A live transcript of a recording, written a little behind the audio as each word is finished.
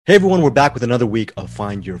Hey everyone, we're back with another week of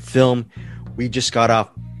Find Your Film. We just got off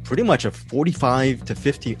pretty much a 45 to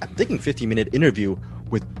 50, I'm thinking 50-minute interview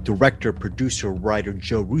with director, producer, writer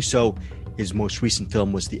Joe Russo. His most recent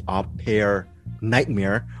film was The Au Pair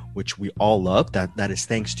Nightmare, which we all love. That is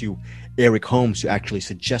thanks to Eric Holmes, who actually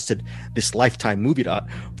suggested this Lifetime movie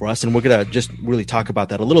for us. And we're going to just really talk about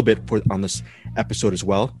that a little bit on this episode as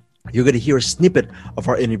well. You're going to hear a snippet of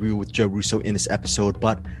our interview with Joe Russo in this episode,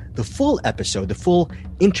 but the full episode, the full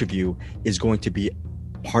interview is going to be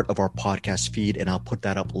part of our podcast feed, and I'll put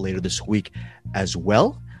that up later this week as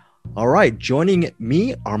well. All right, joining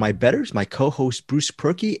me are my betters, my co-host Bruce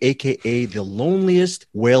Perky, aka the loneliest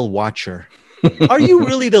whale watcher. Are you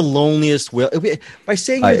really the loneliest whale? By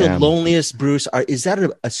saying you're the loneliest, Bruce, is that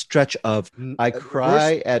a stretch of... I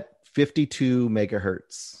cry at 52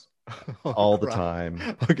 megahertz. All the time.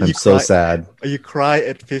 Okay, I'm so sad. You cry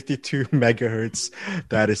at 52 megahertz.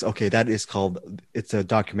 It's a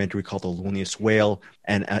documentary called The Loneliest Whale.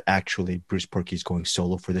 And actually, Bruce Perky is going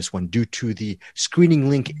solo for this one due to the screening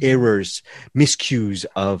link errors, miscues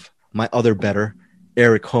of my other better,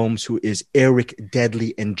 Eric Holmes, who is Eric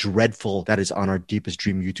Deadly and Dreadful. That is on our Deepest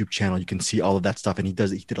Dream YouTube channel. You can see all of that stuff. And he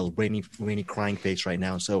did a rainy crying face right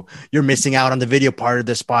now. So you're missing out on the video part of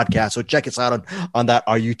this podcast. So check us out on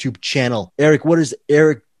our YouTube channel. Eric, what is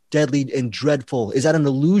Eric Deadly and Dreadful? Is that an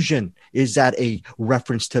allusion? Is that a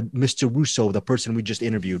reference to Mr. Russo, the person we just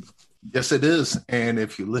interviewed? Yes, it is. And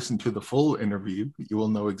if you listen to the full interview, you will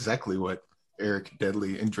know exactly what Eric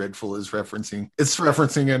Deadly and Dreadful is referencing. It's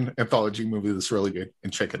referencing an anthology movie that's really good,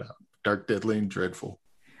 and check it out. Dark, Deadly, and Dreadful.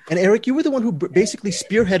 And Eric, you were the one who basically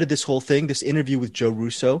spearheaded this whole thing, this interview with Joe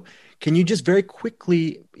Russo. Can you just very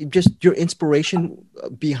quickly, just your inspiration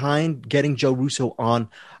behind getting Joe Russo on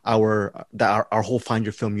our whole Find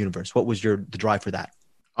Your Film universe? What was the drive for that?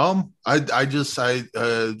 In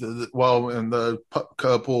the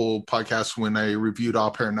couple podcasts when I reviewed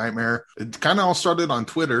Au Pair Nightmare, it kind of all started on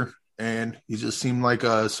Twitter. And he just seemed like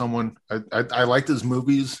someone I liked his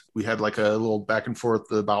movies. We had like a little back and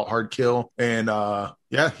forth about Hard Kill, and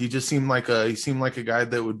he just seemed like a guy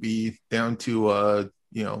that would be down to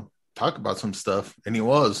talk about some stuff, and he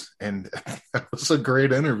was, and that was a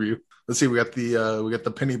great interview. Let's see, we got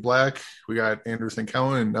the Penny Black, we got Anderson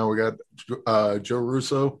Cowan, and now we got Joe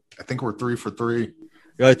Russo. I think we're 3 for 3.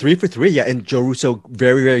 3 for 3, yeah. And Joe Russo,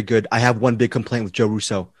 very, very good. I have one big complaint with Joe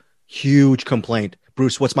Russo. Huge complaint.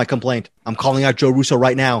 Bruce, what's my complaint? I'm calling out Joe Russo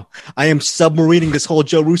right now. I am submarining this whole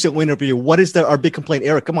Joe Russo interview. What is our big complaint?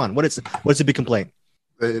 Eric, come on. What's the big complaint?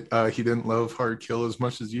 That he didn't love Hard Kill as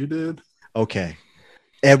much as you did. Okay.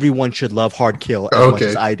 Everyone should love Hard Kill as much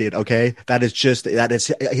as I did, okay? That is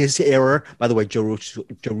his error. By the way, Joe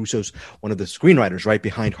Russo's one of the screenwriters right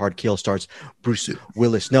behind Hard Kill, stars Bruce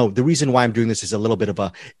Willis. No, the reason why I'm doing this is a little bit of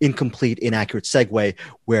a incomplete, inaccurate segue,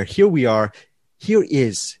 where here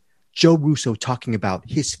is Joe Russo talking about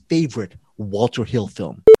his favorite Walter Hill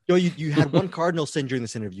film. You had one cardinal sin during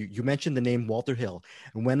this interview. You mentioned the name Walter Hill.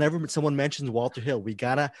 And whenever someone mentions Walter Hill, we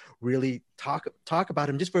got to really talk about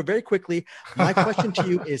him. Just very quickly, my question to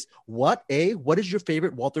you is, what is your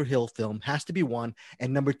favorite Walter Hill film? Has to be one.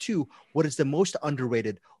 And number 2, what is the most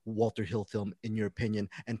underrated Walter Hill film in your opinion?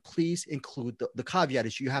 And please include the caveat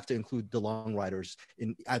is you have to include The Long Riders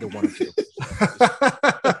in either one or 2.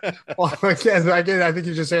 Well, again, I think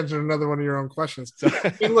you just answered another one of your own questions. So,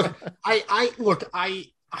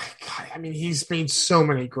 I mean, he's made so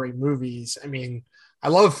many great movies. I mean, I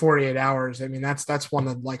love 48 Hours. I mean, that's one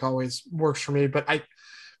that like always works for me. But I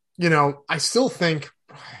still think,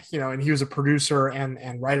 and he was a producer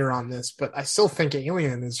and writer on this, but I still think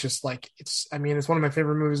Alien is just like, it's one of my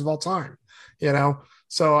favorite movies of all time,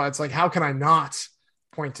 So it's like, how can I not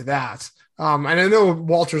point to that? And I know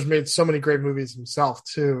Walter's made so many great movies himself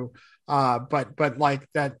too. But like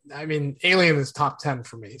that, I mean, Alien is top 10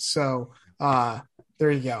 for me. So there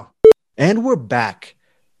you go. And we're back.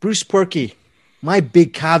 Bruce Perky, my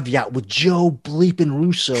big caveat with Joe bleeping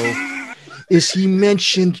Russo is he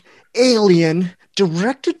mentioned Alien,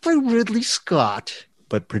 directed by Ridley Scott,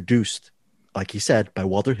 but produced, like he said, by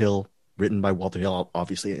Walter Hill, written by Walter Hill,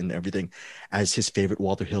 obviously, and everything, as his favorite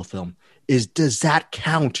Walter Hill film. Does that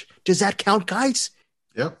count? Does that count, guys?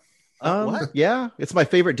 Yeah. What? Yeah, it's my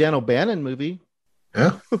favorite Dan O'Bannon movie.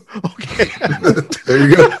 Yeah. Okay. There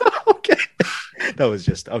you go. Okay. That was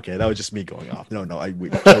just me going off. No,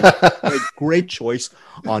 great choice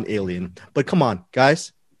on Alien. But come on,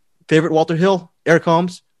 guys. Favorite Walter Hill? Eric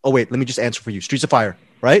Holmes? Oh, wait, let me just answer for you. Streets of Fire,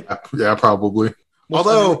 right? Yeah, probably.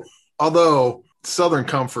 Although Southern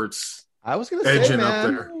Comfort's I was going to say, edging up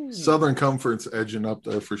there. Southern Comfort's edging up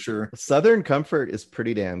there for sure. Southern Comfort is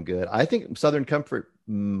pretty damn good. I think Southern Comfort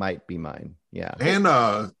might be mine. Yeah.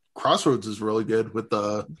 And Crossroads is really good with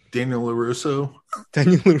Daniel LaRusso.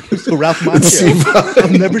 Daniel LaRusso, Ralph Macchio.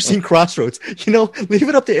 I've never seen Crossroads. Leave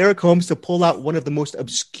it up to Eric Holmes to pull out one of the most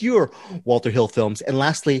obscure Walter Hill films. And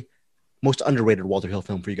lastly, most underrated Walter Hill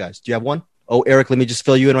film for you guys. Do you have one? Oh, Eric, let me just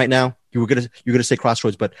fill you in right now. You're gonna say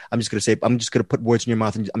Crossroads, but I'm just gonna put words in your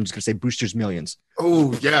mouth, and I'm just gonna say Brewster's Millions.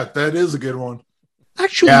 Oh yeah, that is a good one.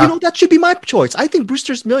 Actually, that should be my choice. I think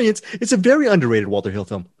Brewster's Millions is a very underrated Walter Hill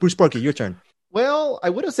film. Bruce Sparky, your turn. Well, I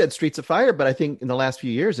would have said Streets of Fire, but I think in the last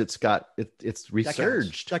few years it's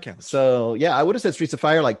resurged. That counts. So yeah, I would have said Streets of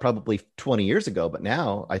Fire like probably 20 years ago, but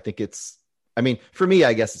now I think for me,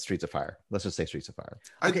 I guess it's Streets of Fire. Let's just say Streets of Fire.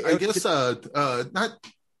 I guess not.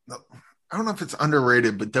 I don't know if it's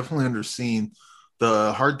underrated, but definitely underseen.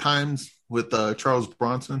 The Hard Times with Charles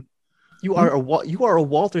Bronson. You are a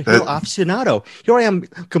Walter Hill aficionado. Here I am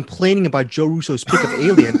complaining about Joe Russo's pick of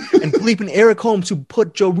Alien, and bleeping Eric Holmes, who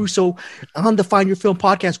put Joe Russo on the Find Your Film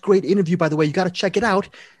podcast. Great interview, by the way. You got to check it out.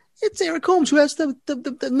 It's Eric Holmes who has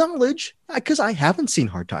the knowledge, because I haven't seen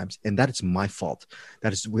Hard Times, and that is my fault.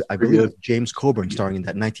 That is, I believe, James Coburn starring in that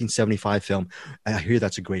 1975 film. I hear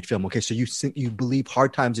that's a great film. Okay, so you believe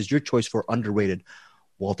Hard Times is your choice for underrated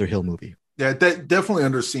Walter Hill movie? Yeah, definitely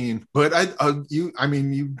underseen. But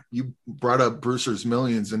you brought up Brewster's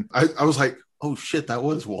Millions, and I was like, oh shit, that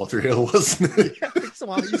was Walter Hill, wasn't it?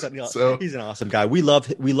 He's an awesome guy. We love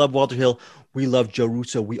Walter Hill. We love Joe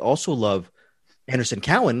Russo. We also love Anderson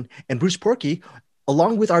Cowan and Bruce Porky,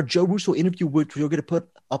 along with our Joe Russo interview, which we're going to put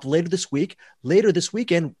up later this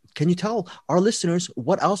weekend. Can you tell our listeners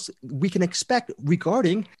what else we can expect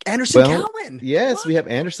regarding Anderson Cowan? Yes, what? We have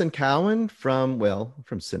Anderson Cowan from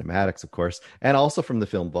Cinematics, of course, and also from the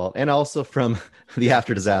Film Vault, and also from the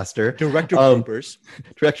After Disaster. Director of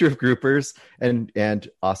Groupers, and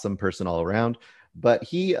awesome person all around. But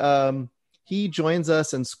he joins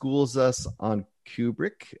us and schools us on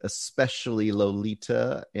Kubrick, especially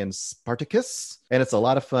Lolita and Spartacus, and it's a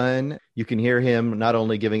lot of fun. You can hear him not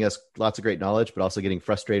only giving us lots of great knowledge, but also getting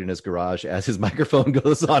frustrated in his garage as his microphone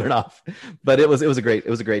goes on and off. But it was a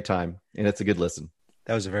great time, and it's a good listen.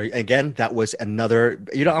 That was another.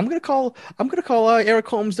 I'm gonna call Eric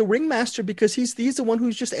Holmes the ringmaster, because he's the one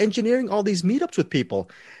who's just engineering all these meetups with people,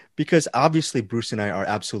 because obviously Bruce and I are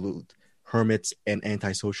absolute hermits and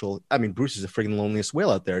antisocial. I mean, Bruce is a freaking loneliest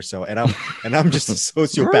whale out there. So, and I'm just a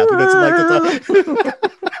sociopath who doesn't like to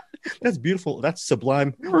talk. That's beautiful. That's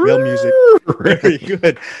sublime whale music. Very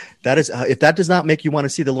good. That is, if that does not make you want to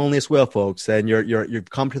see the loneliest whale, folks, then you've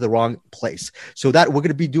come to the wrong place. So that we're going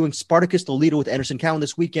to be doing Spartacus, Lolita with Anderson Cowan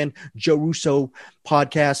this weekend, Joe Russo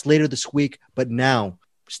podcast later this week. But now,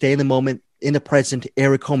 stay in the moment. In the present,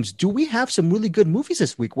 Eric Holmes, do we have some really good movies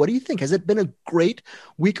this week? What do you think? Has it been a great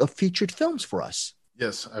week of featured films for us?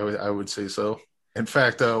 Yes, I would say so. In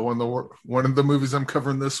fact, one of the movies I'm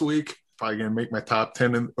covering this week probably going to make my top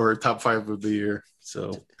 10 or top 5 of the year.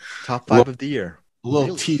 So top 5 of the year. A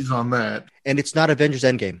little tease on that. And it's not Avengers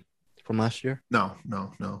Endgame from last year? No.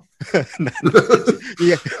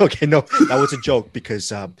 Yeah, okay, no, that was a joke, because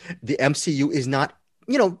the MCU is not,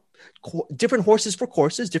 different horses for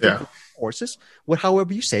courses, horses,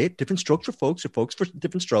 however you say it, different strokes for folks, or folks for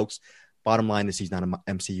different strokes. Bottom line is he's not an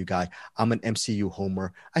MCU guy. I'm an MCU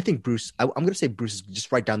homer. I think Bruce, I'm going to say Bruce is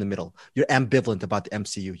just right down the middle. You're ambivalent about the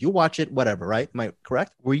MCU. You watch it, whatever, right? Am I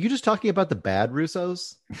correct? Were you just talking about the bad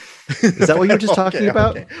Russos? Is that what you were just talking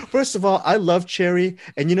about? Okay. First of all, I love Cherry,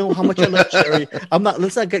 and you know how much I love Cherry.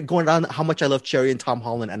 Let's not get going on how much I love Cherry and Tom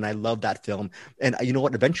Holland, and I love that film. And you know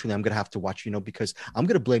what? Eventually I'm going to have to watch, because I'm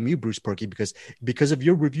going to blame you, Bruce Perky, because of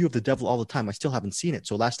your review of The Devil All the Time. I still haven't seen it.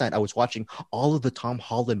 So last night I was watching all of the Tom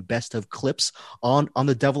Holland best of clips on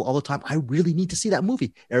The Devil All the Time. I really need to see that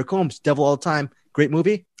movie. Eric Holmes, Devil All the Time, great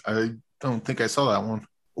movie. I don't think I saw that one.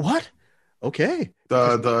 What? Okay.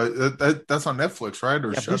 That's on Netflix, right?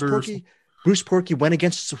 Or Shudder? Bruce Porky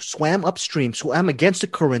swam against the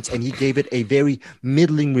currents, and he gave it a very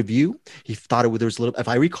middling review. He thought there was a little, if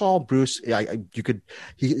I recall, Bruce, a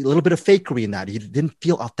little bit of fakery in that. He didn't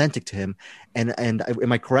feel authentic to him. And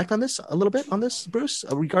am I correct on this a little bit, Bruce,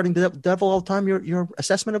 regarding The Devil All the Time, your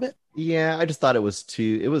assessment of it? Yeah, I just thought it was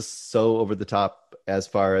so over the top as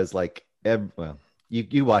far as like,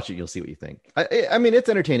 you watch it, you'll see what you think. I mean, it's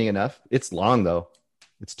entertaining enough. It's long though.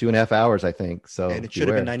 It's 2.5 hours, I think. So, and it should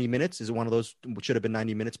have been 90 minutes. Is it one of those? It should have been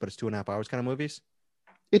 90 minutes, but it's 2.5 hours kind of movies.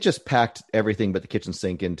 It just packed everything but the kitchen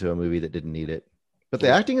sink into a movie that didn't need it. But the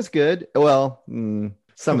acting is good. Well,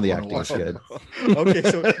 some of the acting is good. Okay,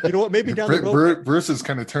 so you know what? Maybe down the road, Bruce is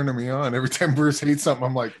kind of turning me on. Every time Bruce hates something,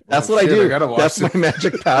 I'm like, "That's what I do. I gotta watch That's my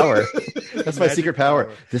magic power." That's my secret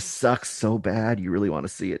power. This sucks so bad. You really want to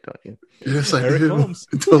see it, don't you? Yes, I Eric do. Holmes.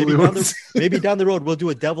 Totally Maybe down the road we'll do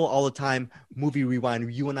a Devil All the Time movie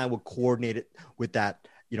rewind. You and I will coordinate it with that,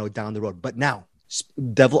 down the road. But now,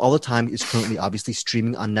 Devil All the Time is currently obviously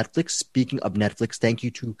streaming on Netflix. Speaking of Netflix, thank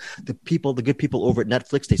you to the good people over at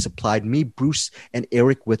Netflix. They supplied me, Bruce, and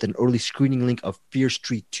Eric with an early screening link of Fear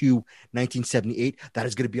Street 2, 1978. That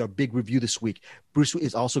is going to be our big review this week. Bruce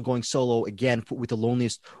is also going solo again with The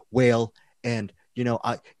Loneliest Whale. And, you know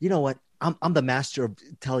what? I'm the master of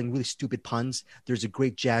telling really stupid puns. There's a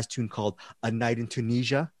great jazz tune called A Night in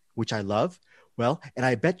Tunisia, which I love. Well, and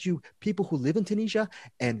I bet you people who live in Tunisia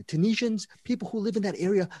and Tunisians, people who live in that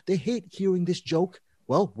area, they hate hearing this joke.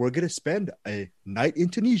 Well, we're going to spend a night in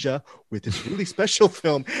Tunisia with this really special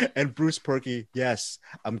film. And Bruce Perky, yes,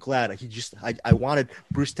 I'm glad. I wanted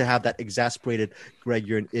Bruce to have that exasperated, Greg,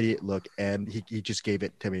 you're an idiot look. And he just gave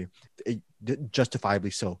it to me,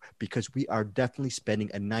 justifiably so, because we are definitely spending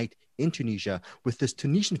a night in Tunisia with this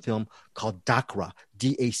Tunisian film called Dachra,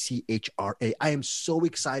 Dachra. I am so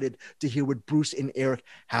excited to hear what Bruce and Eric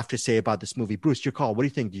have to say about this movie. Bruce, your call. What do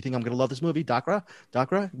you think? Do you think I'm going to love this movie, Dachra?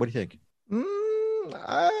 What do you think?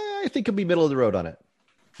 I think it'll be middle of the road on it.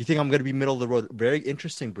 You think I'm going to be middle of the road? Very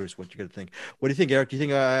interesting, Bruce. What you're going to think? What do you think, Eric? Do you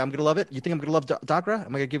think I'm going to love it? You think I'm going to love Dachra?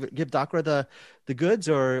 Am I going to give Dachra the goods,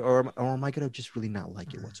 or am I going to just really not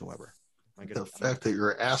like it whatsoever? The fact that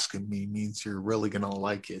you're asking me means you're really going to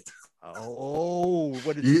like it. Oh,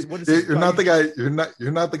 what is you're not the guy.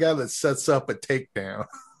 You're not the guy that sets up a takedown.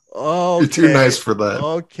 Oh, you're too nice for that.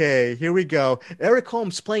 Okay, here we go. Eric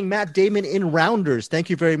Holmes playing Matt Damon in Rounders. Thank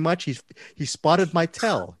you very much. He spotted my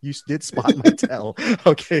tell. You did spot my tell.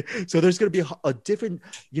 Okay, so there's going to be a different.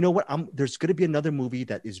 You know what? There's going to be another movie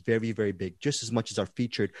that is very, very big, just as much as our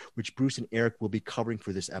featured, which Bruce and Eric will be covering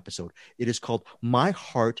for this episode. It is called My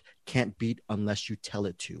Heart Can't Beat Unless You Tell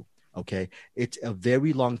It To. Okay, it's a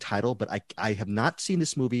very long title, but I have not seen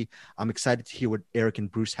this movie. I'm excited to hear what Eric and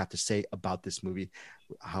Bruce have to say about this movie,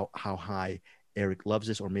 how high Eric loves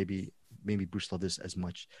this, or maybe Bruce loves this as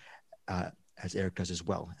much as Eric does as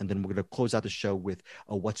well. And then we're going to close out the show with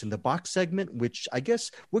a What's in the Box segment, which I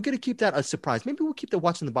guess we're going to keep that a surprise. Maybe we'll keep the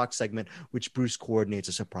What's in the Box segment, which Bruce coordinates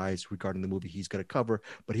a surprise regarding the movie he's going to cover,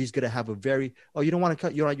 but he's going to have a very, you don't want to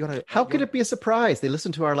cut, you want to. How could it be a surprise? They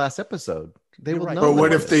listened to our last episode. They will know. But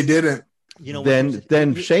what if they didn't? You know,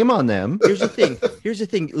 then shame on them. Here's the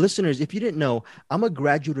thing, listeners. If you didn't know, I'm a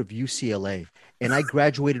graduate of UCLA, and I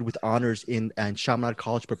graduated with honors in Chaminade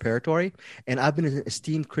College Preparatory, and I've been an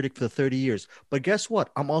esteemed critic for 30 years. But guess what?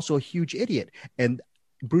 I'm also a huge idiot, and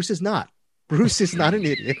Bruce is not. Bruce is not an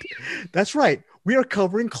idiot. That's right. We are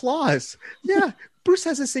covering clause. Yeah. Bruce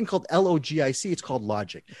has this thing called LOGIC. It's called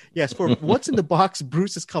logic. Yes, for What's in the Box,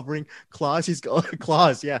 Bruce is covering clause. He's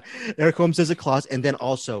clause. Yeah. Eric Holmes does a clause, and then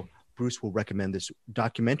also Bruce will recommend this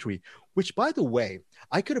documentary, which, by the way,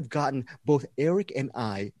 I could have gotten both Eric and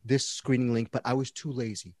I this screening link, but I was too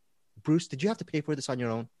lazy. Bruce, did you have to pay for this on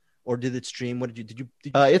your own, or did it stream? What did you?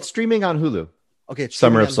 It's streaming on Hulu. Okay, it's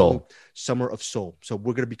Summer of Soul. Summer of Soul. So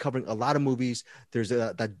we're going to be covering a lot of movies. There's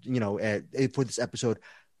for this episode.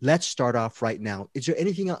 Let's start off right now. Is there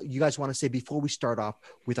anything you guys want to say before we start off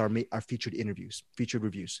with our featured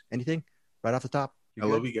reviews? Anything right off the top? I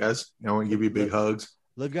love you guys. I want to give you big hugs.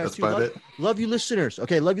 Love you guys too. Love you listeners.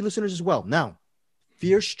 Okay, love you listeners as well. Now,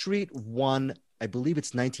 Fear Street 1, I believe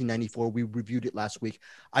it's 1994. We reviewed it last week.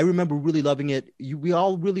 I remember really loving it. We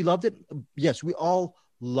all really loved it. Yes, we all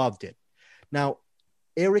loved it. Now,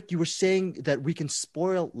 Eric, you were saying that we can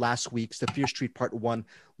spoil last week's The Fear Street Part 1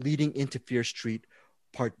 leading into Fear Street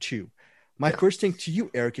Part 2. My first thing to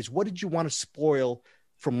you, Eric, is what did you want to spoil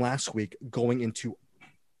from last week going into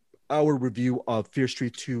our review of Fear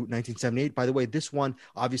Street 2, 1978. By the way, this one,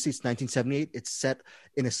 obviously it's 1978. It's set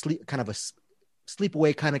in a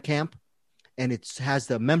sleepaway kind of camp. And it has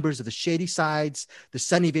the members of the Shady Sides, the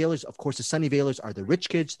Sunnyvalers. Of course, the Sunnyvalers are the rich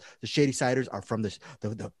kids. The Shady Siders are from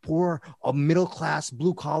the poor, middle class,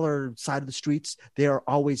 blue collar side of the streets. They are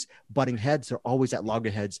always butting heads. They're always at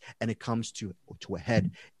loggerheads. And it comes to a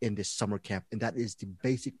head in this summer camp. And that is the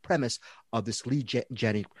basic premise of this Lee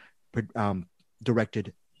Janney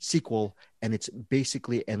directed sequel. And it's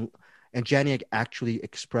basically, and Janiak actually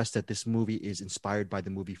expressed that this movie is inspired by the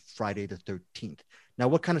movie Friday the 13th. Now,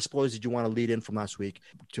 what kind of spoilers did you want to lead in from last week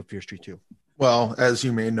to Fear Street 2? Well, as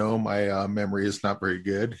you may know, my memory is not very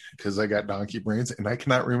good because I got donkey brains and I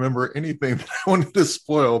cannot remember anything that I wanted to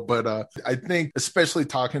spoil. But I think, especially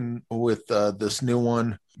talking with this new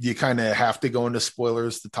one, you kind of have to go into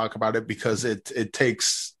spoilers to talk about it because it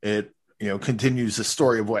continues the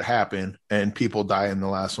story of what happened and people die in the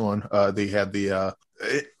last one. They had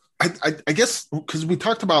I guess because we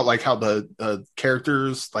talked about like how the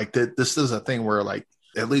characters like this is a thing where like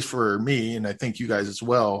at least for me and I think you guys as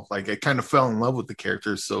well, like I kind of fell in love with the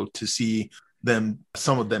characters. So to see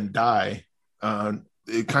some of them die,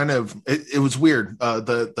 it kind of it was weird.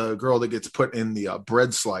 The girl that gets put in the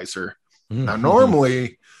bread slicer. Now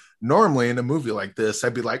normally in a movie like this,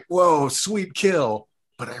 I'd be like, whoa, sweet kill.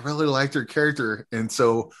 But I really liked her character, and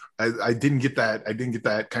so I didn't get that. I didn't get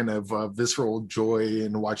that kind of visceral joy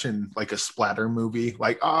in watching like a splatter movie.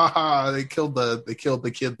 Like, they killed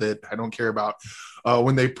the kid that I don't care about.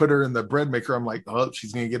 When they put her in the bread maker, I'm like, oh,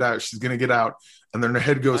 she's gonna get out. She's gonna get out, and then her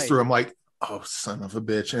head goes through. I'm like, oh, son of a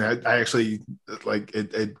bitch! And I actually like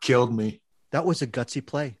it killed me. That was a gutsy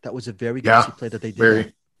play. That was a very gutsy play that they did.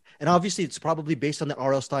 Very. And obviously, it's probably based on the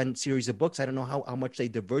R.L. Stine series of books. I don't know how much they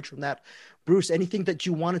diverge from that. Bruce, anything that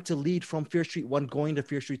you wanted to lead from Fear Street 1 going to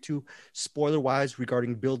Fear Street 2, spoiler-wise,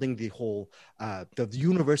 regarding building the whole the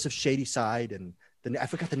universe of Shady Side? And I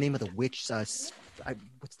forgot the name of the witch. What's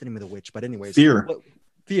the name of the witch? But anyways. Fear.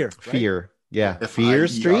 Fear. Right? Fear. Yeah. Fear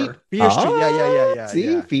Street? Fear Street. Yeah.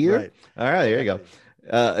 See? Fear? Right. All right, there you go.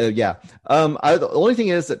 The only thing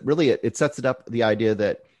is that really it sets it up, the idea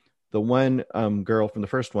that the one girl from the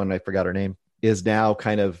first one, I forgot her name, is now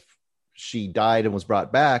kind of, she died and was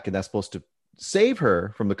brought back, and that's supposed to save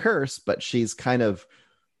her from the curse, but she's kind of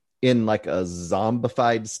in like a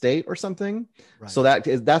zombified state or something. Right. So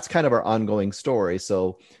that's kind of our ongoing story.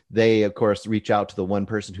 So they, of course, reach out to the one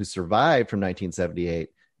person who survived from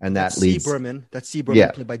 1978, and that's leads. That's C.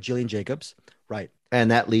 Berman, played by Jillian Jacobs. Right.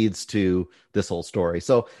 And that leads to this whole story.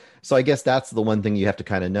 So I guess that's the one thing you have to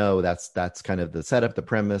kind of know. That's kind of the setup, the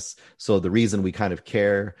premise. So the reason we kind of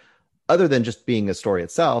care, other than just being a story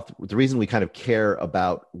itself, the reason we kind of care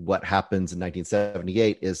about what happens in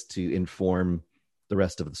 1978 is to inform the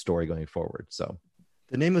rest of the story going forward. So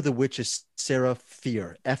the name of the witch is Sarah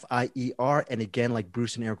Fear, F-I-E-R. And again, like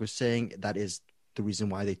Bruce and Eric was saying, that is the reason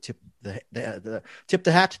why they tip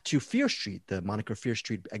the hat to Fear Street, the moniker Fear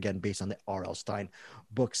Street, again, based on the R.L. Stine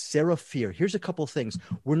book, Sarah Fear. Here's a couple of things.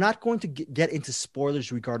 We're not going to get into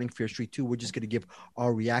spoilers regarding Fear Street 2. We're just going to give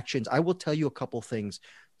our reactions. I will tell you a couple of things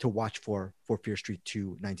to watch for Fear Street 2,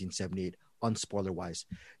 1978, unspoiler-wise.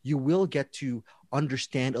 You will get to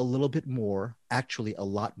understand a little bit more, actually a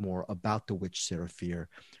lot more, about the witch Sarah Fear,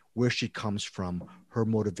 where she comes from, her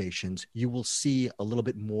motivations. You will see a little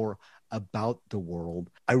bit more about the world.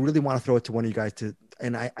 I really want to throw it to one of you guys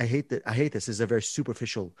and I hate this. This is a very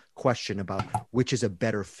superficial question about which is a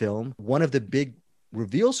better film. One of the big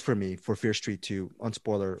reveals for me for Fear Street 2,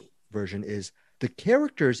 unspoiler version, is the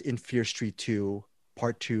characters in Fear Street 2,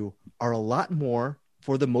 Part 2, are a lot more,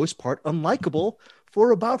 for the most part, unlikable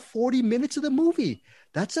for about 40 minutes of the movie.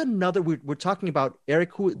 That's another, we're talking about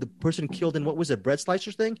Eric, who the person killed in, what was it, bread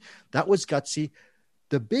slicer thing? That was gutsy.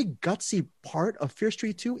 The big gutsy part of Fear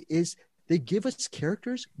Street 2 is they give us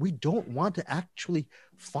characters we don't want to actually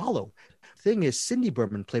follow. Thing is, Cindy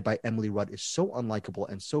Berman, played by Emily Rudd, is so unlikable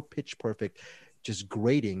and so pitch perfect, just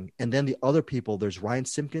grating. And then the other people, there's Ryan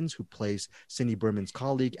Simpkins, who plays Cindy Berman's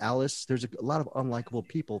colleague, Alice. There's a lot of unlikable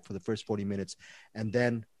people for the first 40 minutes. And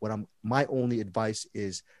then my only advice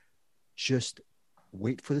is just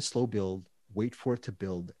wait for the slow build, wait for it to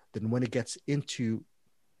build. Then when it gets into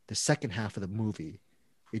the second half of the movie,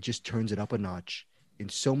 it just turns it up a notch in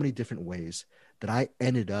so many different ways that I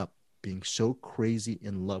ended up being so crazy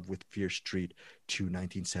in love with Fear Street 2,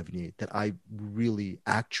 1978, that I really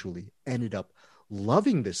actually ended up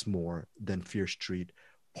loving this more than Fear Street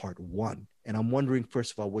Part 1. And I'm wondering,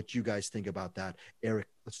 first of all, what you guys think about that. Eric,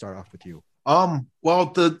 let's start off with you. Well,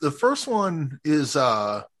 the first one is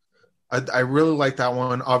I really like that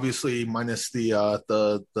one, obviously minus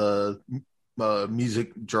the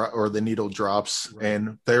music drop or the needle drops, right.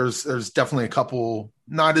 And there's definitely a couple,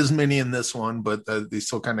 not as many in this one, but they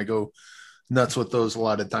still kind of go nuts with those a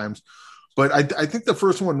lot of times. But I think the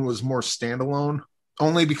first one was more standalone,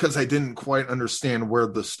 only because I didn't quite understand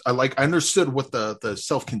where I understood what the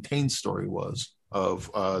self-contained story was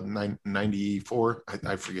of 94.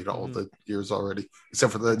 I forget all the years already,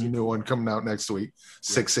 except for the new one coming out next week,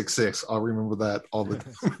 666. I'll remember that all the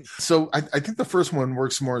time. So I think the first one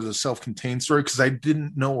works more as a self-contained story because I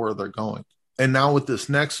didn't know where they're going. And now with this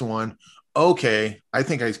next one, okay, I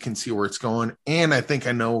think I can see where it's going, and I think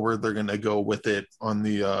I know where they're going to go with it on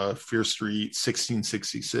the Fear Street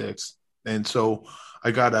 1666. And so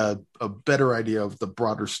I got a better idea of the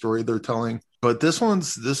broader story they're telling. But this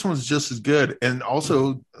one's just as good. And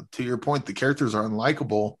also, to your point, the characters are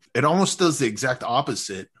unlikable. It almost does the exact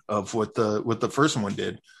opposite of what the first one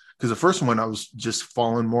did. because the first one I was just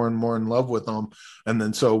falling more and more in love with them, and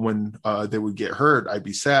then so when they would get hurt, I'd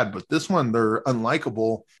be sad. But this one, they're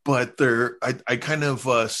unlikable, but I kind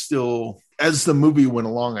of still, as the movie went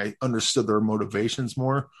along, I understood their motivations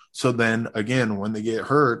more. So then again, when they get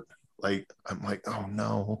hurt, like I'm like, oh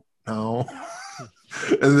no. And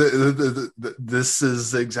this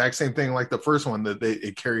is the exact same thing like the first one that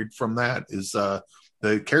it carried from. That is the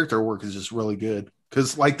character work is just really good,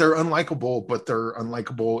 because like they're unlikable, but they're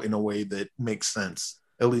unlikable in a way that makes sense,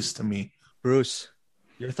 at least to me. Bruce,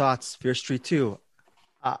 your thoughts? Fear Street 2.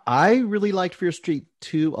 I really liked Fear Street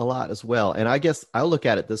 2 a lot as well. And I guess I'll look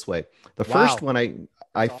at it this way. The first one,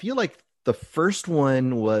 I feel like the first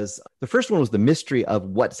one was the mystery of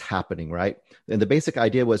what's happening, right? And the basic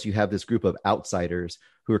idea was you have this group of outsiders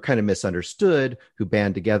who are kind of misunderstood, who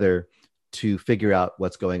band together to figure out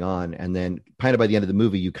what's going on. And then kind of by the end of the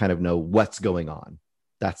movie, you kind of know what's going on.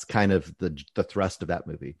 That's kind of the thrust of that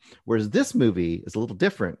movie. Whereas this movie is a little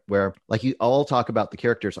different, where like you all talk about the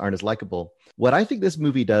characters aren't as likable. What I think this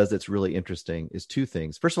movie does that's really interesting is two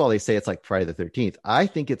things. First of all, they say it's like Friday the 13th. I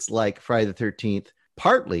think it's like Friday the 13th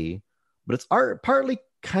partly, but it's partly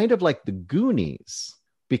kind of like the Goonies,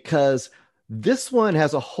 because this one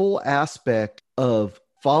has a whole aspect of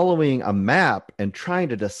following a map and trying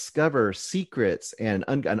to discover secrets, and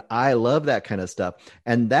I love that kind of stuff.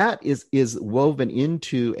 And that is woven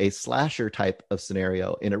into a slasher type of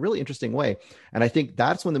scenario in a really interesting way. And I think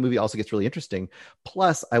that's when the movie also gets really interesting.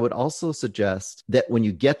 Plus, I would also suggest that when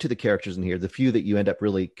you get to the characters in here, the few that you end up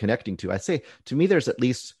really connecting to, I say to me, there's at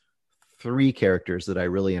least 3 characters that I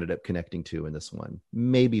really ended up connecting to in this one,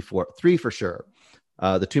 maybe 4, 3 for sure.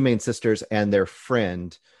 The 2 main sisters and their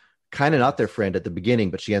friend, kind of not their friend at the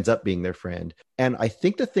beginning, but she ends up being their friend. And I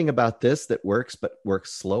think the thing about this that works, but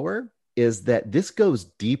works slower, is that this goes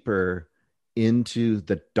deeper into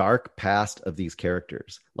the dark past of these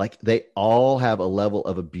characters. Like they all have a level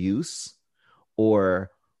of abuse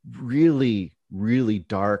or really, really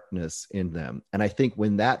darkness in them. And I think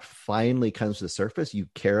when that finally comes to the surface, you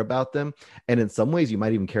care about them. And in some ways, you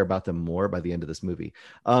might even care about them more by the end of this movie.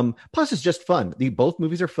 Plus, it's just fun. Both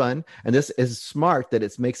movies are fun. And this is smart that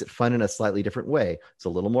it makes it fun in a slightly different way. It's a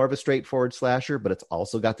little more of a straightforward slasher, but it's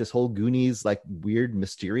also got this whole Goonies, like weird,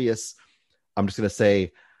 mysterious, I'm just going to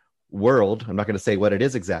say world. I'm not going to say what it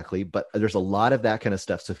is exactly, but there's a lot of that kind of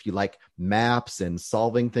stuff. So if you like maps and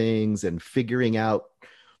solving things and figuring out,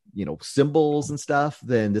 symbols and stuff,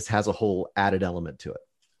 then this has a whole added element to it.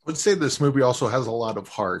 I would say this movie also has a lot of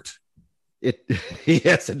heart.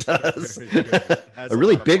 Yes, it does. A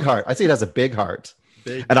really big heart. I say it has a big heart.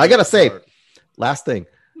 And I got to say, last thing,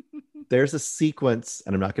 there's a sequence,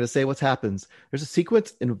 and I'm not going to say what happens. There's a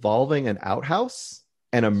sequence involving an outhouse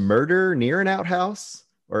and a murder near an outhouse,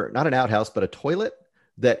 or not an outhouse, but a toilet,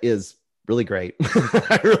 that is really great.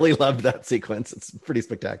 I really loved that sequence. It's pretty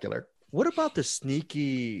spectacular. What about the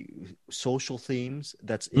sneaky social themes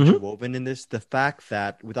that's interwoven in this? The fact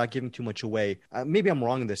that, without giving too much away, maybe I'm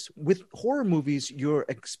wrong in this, with horror movies, you're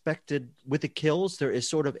expected, with the kills, there is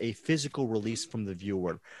sort of a physical release from the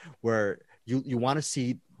viewer where you want to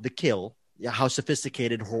see the kill, how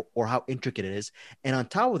sophisticated or how intricate it is. And on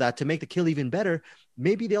top of that, to make the kill even better,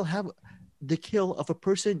 maybe they'll have the kill of a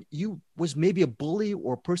person you was maybe a bully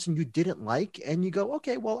or a person you didn't like, and you go,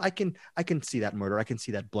 okay, well, I can see that murder, I can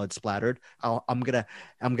see that blood splattered. I'm gonna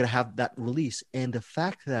have that release. And the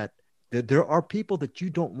fact that there are people that you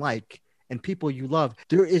don't like and people you love,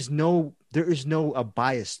 there is no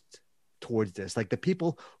bias towards this. Like the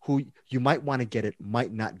people who you might want to get it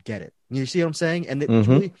might not get it. You see what I'm saying? And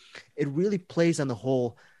it really plays on the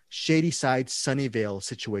whole shady side, Sunnyvale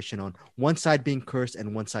situation, on one side being cursed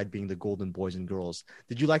and one side being the golden boys and girls.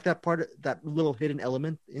 Did you like that part, that little hidden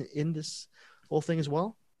element in this whole thing as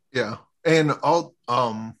well? Yeah. And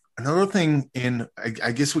another thing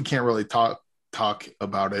I guess we can't really talk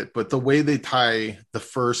about it, but the way they tie the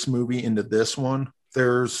first movie into this one,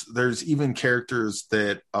 there's even characters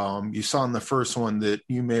that you saw in the first one that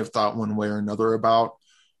you may have thought one way or another about.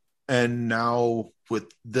 And now with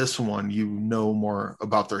this one, you know more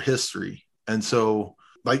about their history. And so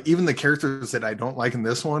like even the characters that I don't like in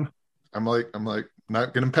this one, I'm like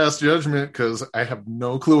not going to pass judgment because I have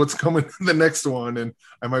no clue what's coming in the next one. And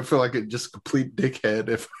I might feel like a just complete dickhead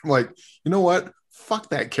if I'm like, you know what?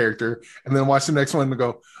 Fuck that character. And then watch the next one and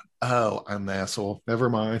go, oh, I'm an asshole. Never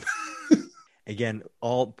mind. Again,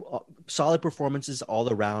 all solid performances all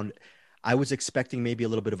around. I was expecting maybe a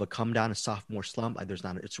little bit of a come down, a sophomore slump.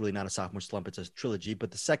 It's really not a sophomore slump. It's a trilogy.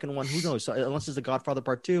 But the second one, who knows? So, unless it's The Godfather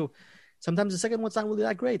Part 2, sometimes the second one's not really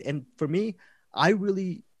that great. And for me, I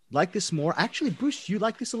really like this more. Actually, Bruce, you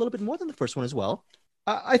like this a little bit more than the first one as well.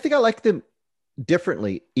 I think I like them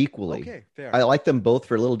differently, equally. Okay, fair. I like them both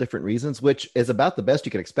for little different reasons, which is about the best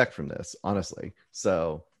you can expect from this, honestly.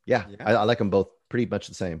 So yeah. I like them both pretty much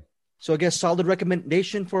the same. So I guess solid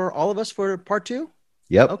recommendation for all of us for part 2.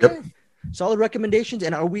 Yep. Okay. Yep. Solid recommendations.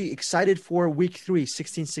 And are we excited for week 3,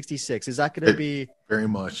 1666? Is that going to be very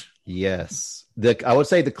much? Yes. I would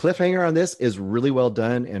say the cliffhanger on this is really well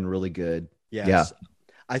done and really good. Yes. Yeah.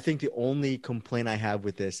 I think the only complaint I have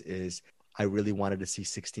with this is I really wanted to see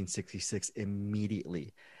 1666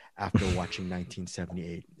 immediately after watching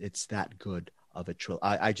 1978. It's that good of a trilogy.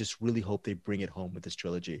 I just really hope they bring it home with this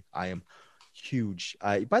trilogy. I am huge.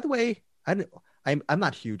 By the way, I'm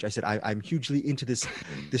not huge. I said I'm hugely into this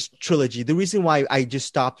trilogy. The reason why I just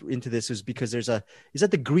stopped into this is because is that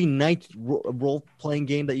the Green Knight role playing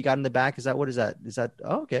game that you got in the back? Is that what is that? Is that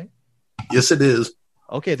okay? Yes, it is.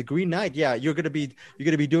 Okay, the Green Knight. Yeah, you're gonna be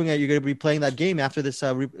doing it. You're gonna be playing that game after this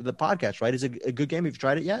the podcast, right? Is it a good game? Have you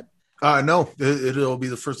tried it yet? No, it'll be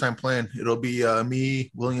the first time playing. It'll be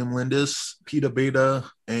me, William Lindis, Peta Beta,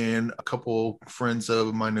 and a couple friends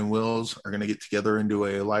of mine and Will's are gonna get together and do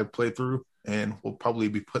a live playthrough, and we'll probably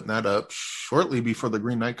be putting that up shortly before the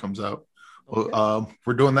Green Knight comes out. Okay.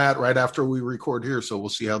 We're doing that right after we record here, so we'll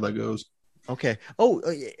see how that goes. Okay. Oh,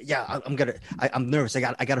 yeah. I'm nervous. I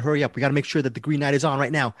got to hurry up. We got to make sure that the Green Knight is on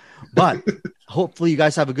right now. But hopefully, you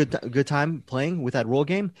guys have a good time playing with that role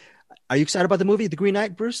game. Are you excited about the movie, The Green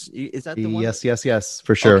Knight, Bruce? Is that the one? Yes,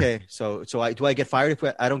 for sure. Okay. So do I get fired if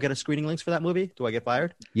I don't get a screening links for that movie? Do I get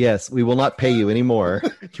fired? Yes, we will not pay you anymore.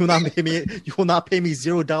 You will not pay me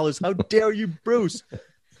 $0. How dare you, Bruce?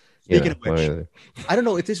 Speaking of which, I don't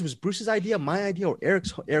know if this was Bruce's idea, my idea, or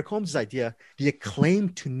Eric Holmes' idea. The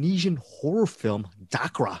acclaimed Tunisian horror film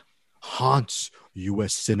Dachra haunts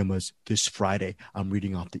U.S. cinemas this Friday. I'm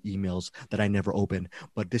reading off the emails that I never open,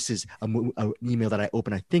 but this is an email that I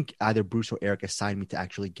open. I think either Bruce or Eric assigned me to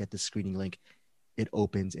actually get the screening link. It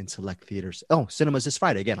opens in select theaters. Oh, cinemas this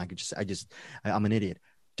Friday. Again, I'm an idiot.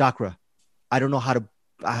 Dachra. I don't know how to.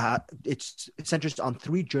 It centers on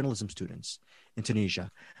 3 journalism students in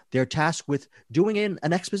Tunisia. They're tasked with doing an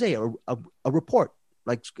expose or a report,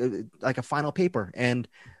 like a final paper, and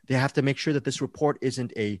they have to make sure that this report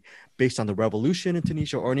isn't based on the revolution in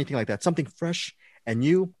Tunisia or anything like that. Something fresh and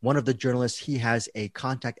new. One of the journalists, he has a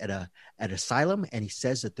contact at an asylum, and he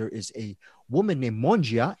says that there is a woman named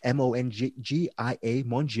Mongia,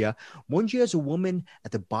 Mongia. Mongia is a woman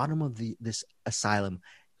at the bottom of this asylum.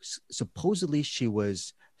 Supposedly, she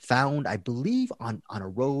was found, I believe, on a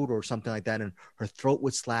road or something like that, and her throat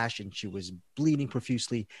was slashed and she was bleeding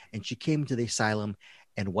profusely, and she came to the asylum,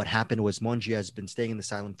 and what happened was Mongia has been staying in the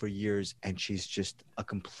asylum for years, and she's just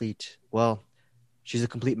she's a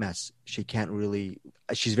complete mess.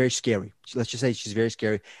 She's very scary. Let's just say she's very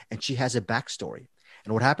scary, and she has a backstory.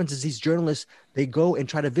 And what happens is these journalists, they go and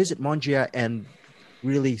try to visit Mongia, and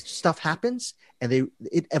really stuff happens, and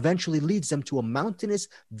it eventually leads them to a mountainous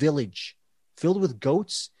village filled with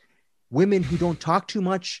goats, women who don't talk too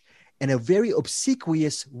much, and a very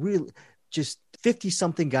obsequious, just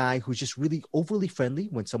 50-something guy who's just really overly friendly.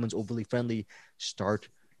 When someone's overly friendly, start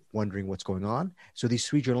wondering what's going on. So these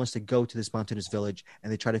 3 journalists, they go to this mountainous village,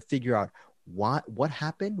 and they try to figure out what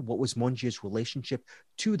happened, what was Mongia's relationship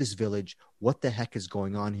to this village, what the heck is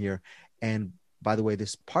going on here. And by the way,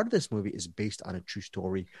 this part of this movie is based on a true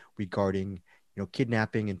story regarding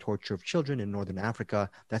kidnapping and torture of children in Northern Africa.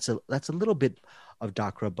 That's a little bit of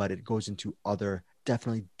Dachra, but it goes into other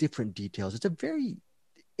definitely different details. It's a very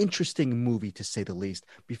interesting movie, to say the least.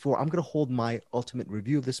 Before I'm going to hold my ultimate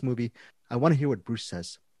review of this movie, I want to hear what Bruce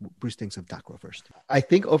thinks of Dachra first. I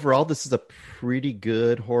think overall this is a pretty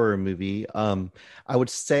good horror movie. I would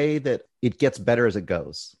say that it gets better as it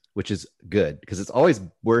goes, which is good, because it's always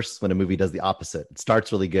worse when a movie does the opposite. It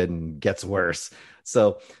starts really good and gets worse.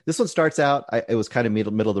 So this one starts out, it was kind of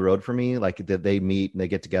middle of the road for me. Like they meet and they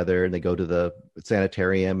get together and they go to the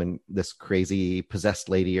sanitarium, and this crazy possessed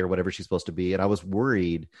lady or whatever she's supposed to be. And I was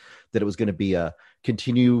worried that it was going to be a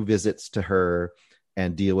continue visits to her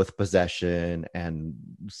and deal with possession and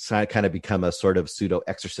kind of become a sort of pseudo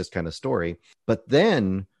exorcist kind of story. But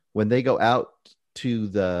then when they go out to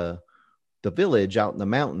the village out in the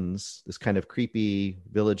mountains, this kind of creepy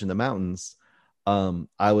village in the mountains,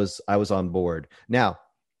 I was on board. Now,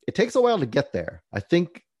 it takes a while to get there. I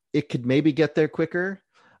think it could maybe get there quicker.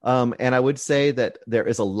 And I would say that there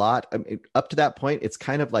is a lot. I mean, up to that point, it's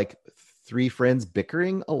kind of like 3 friends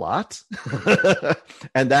bickering a lot.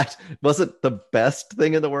 And that wasn't the best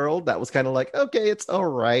thing in the world. That was kind of like, okay, it's all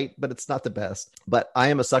right, but it's not the best. But I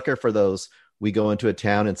am a sucker for those we go into a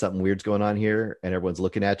town and something weird's going on here, and everyone's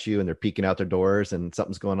looking at you and they're peeking out their doors and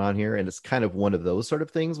something's going on here. And it's kind of one of those sort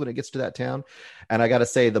of things when it gets to that town. And I got to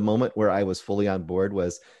say, the moment where I was fully on board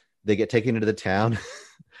was they get taken into the town.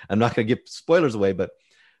 I'm not going to give spoilers away, but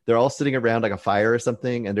they're all sitting around like a fire or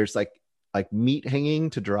something. And there's like meat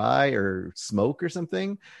hanging to dry or smoke or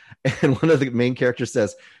something. And one of the main characters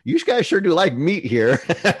says, "You guys sure do like meat here."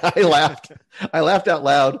 I laughed out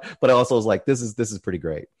loud, but I also was like, this is pretty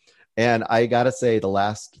great. And I got to say, the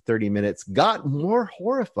last 30 minutes got more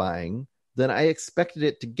horrifying than I expected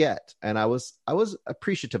it to get. And I was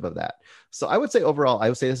appreciative of that. So I would say overall, I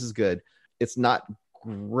would say this is good. It's not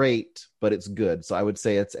great, but it's good. So I would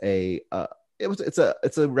say it's a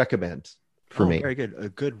recommend for me. Very good. A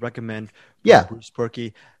good recommend. Yeah. Bruce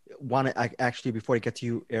Purkey. Actually, before I get to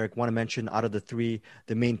you, Eric, want to mention out of the three,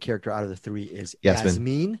 the main character out of the three is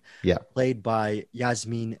Yasmin, played by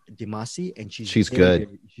Yasmin Dimasi, and she's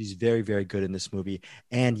good. She's very, very good in this movie.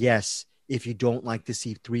 And yes, if you don't like to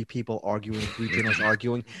see three journalists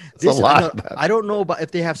arguing, I don't know about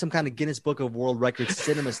if they have some kind of Guinness Book of World Records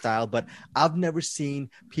cinema style, but I've never seen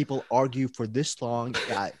people argue for this long.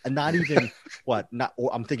 And not even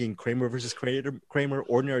I'm thinking Kramer versus Kramer,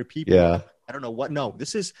 Ordinary People. Yeah. I don't know what. No,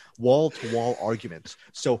 this is wall-to-wall arguments.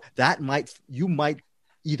 So you might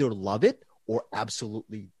either love it or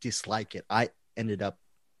absolutely dislike it. I ended up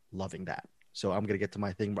loving that. So I'm gonna get to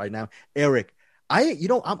my thing right now, Eric.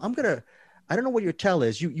 I'm gonna. I don't know what your tell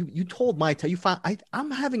is. You told my tell.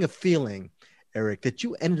 I'm having a feeling, Eric, that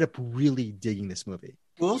you ended up really digging this movie.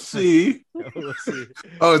 We'll see. We'll see.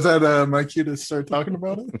 Oh, is that my cue to start talking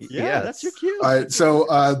about it? Yeah, yes. That's your cue. All right. So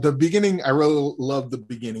the beginning, I really love the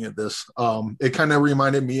beginning of this. It kind of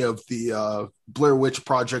reminded me of the Blair Witch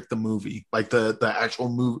Project, the movie, like the actual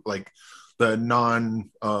movie, like the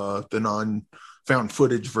non found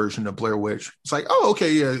footage version of Blair Witch. It's like, oh,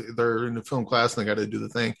 okay, yeah, they're in the film class and they got to do the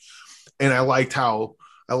thing. And I liked how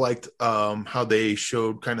they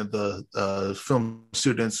showed kind of the film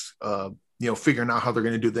students, figuring out how they're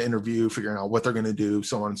going to do the interview, figuring out what they're going to do,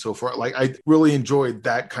 so on and so forth. Like, I really enjoyed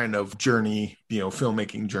that kind of journey,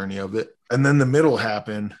 filmmaking journey of it. And then the middle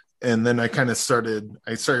happened, and then I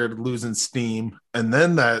started losing steam. And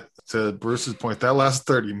then that, to Bruce's point, that last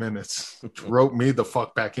 30 minutes wrote me the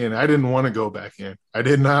fuck back in. I didn't want to go back in. I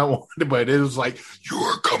did not want to, but it was like, "You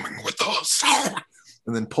are coming with us."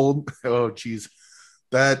 And then pulled, oh geez,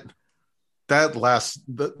 the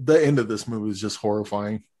end of this movie is just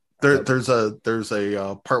horrifying. There's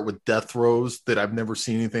a part with death throes that I've never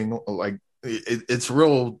seen anything like. It's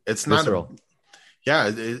real. It's not real. Yeah,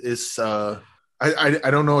 it's. I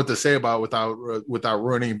don't know what to say about without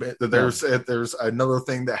ruining. But there's another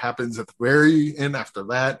thing that happens at the very end after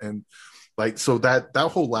that, and like so that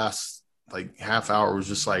whole last like half hour was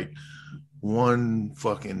just like one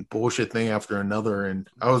fucking bullshit thing after another, and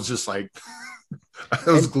I was just like,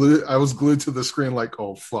 I was glued to the screen, like,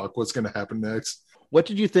 oh fuck, what's gonna happen next? What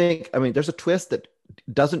did you think? I mean, there's a twist that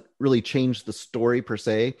doesn't really change the story per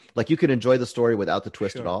se. Like, you can enjoy the story without the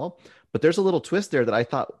twist at all, but there's a little twist there that I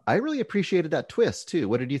thought I really appreciated that twist too.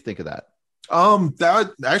 What did you think of that?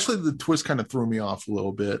 That actually, the twist kind of threw me off a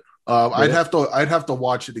little bit. I'd have to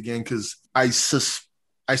watch it again because I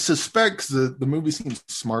suspect the movie seems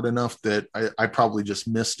smart enough that I probably just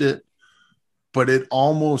missed it, but it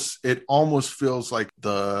almost feels like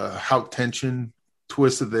the how tension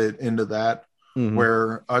twisted it into that,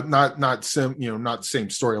 where not same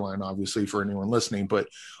storyline obviously for anyone listening, but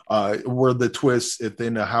where the twist at the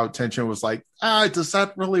end of how tension was like, does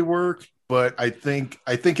that really work? But I think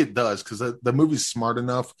it does because the movie's smart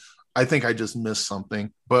enough. I think I just missed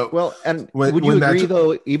something. But would you agree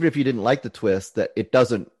though, even if you didn't like the twist, that it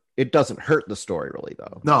doesn't hurt the story really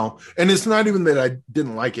though? No, and it's not even that I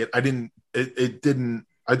didn't like it. I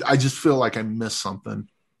just feel like I missed something.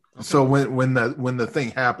 Okay. So when the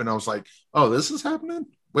thing happened, I was like, oh, this is happening.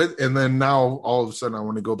 And then now all of a sudden I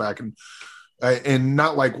want to go back and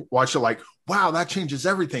not like watch it like, wow, that changes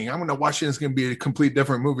everything. I'm going to watch it. It's going to be a complete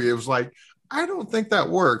different movie. It was like, I don't think that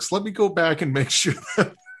works. Let me go back and make sure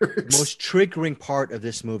that works. Most triggering part of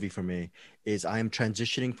this movie for me is I am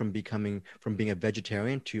transitioning from being a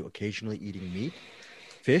vegetarian to occasionally eating meat,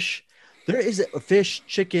 fish. There is a fish,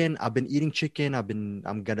 chicken. I've been eating chicken. I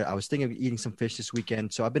was thinking of eating some fish this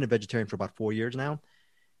weekend. So I've been a vegetarian for about 4 years now.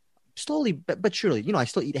 Slowly, but surely, I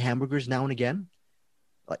still eat hamburgers now and again,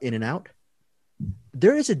 in and out.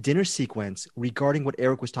 There is a dinner sequence regarding what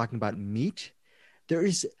Eric was talking about, meat. There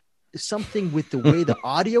is something with the way the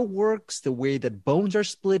audio works, the way that bones are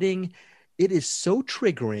splitting. It is so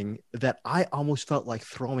triggering that I almost felt like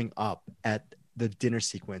throwing up at the dinner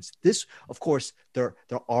sequence. This, of course, there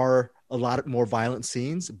are a lot more violent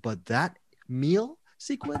scenes, but that meal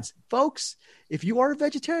sequence, folks. If you are a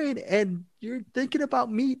vegetarian and you're thinking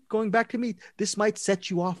about meat, going back to meat, this might set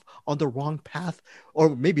you off on the wrong path,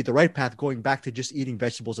 or maybe the right path, going back to just eating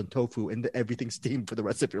vegetables and tofu and everything steamed for the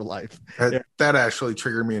rest of your life. That actually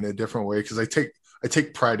triggered me in a different way, because I take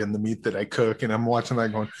pride in the meat that I cook, and I'm watching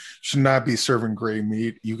that going, should not be serving gray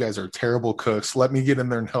meat. You guys are terrible cooks. Let me get in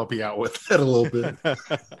there and help you out with that a little bit.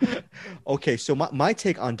 Okay, so my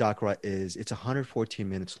take on Dachra is it's 114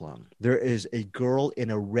 minutes long. There is a girl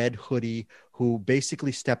in a red hoodie who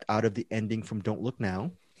basically stepped out of the ending from Don't Look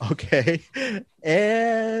Now. Okay.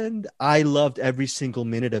 And I loved every single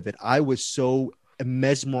minute of it. I was so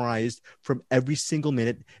mesmerized from every single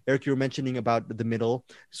minute. Eric, you were mentioning about the middle,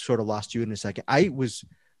 sort of lost you in a second. I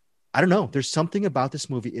don't know. There's something about this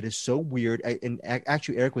movie. It is so weird. And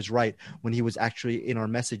actually, Eric was right when he was actually in our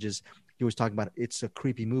messages. He was talking about it's a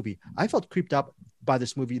creepy movie. I felt creeped out by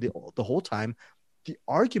this movie the whole time. The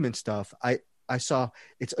argument stuff, I saw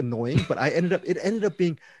it's annoying, but it ended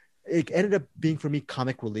up being for me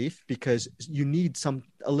comic relief, because you need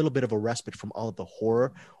a little bit of a respite from all of the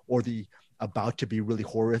horror or the about to be really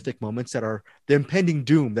horrific moments that are the impending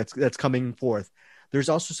doom that's coming forth. There's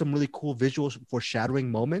also some really cool visual foreshadowing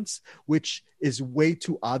moments, which is way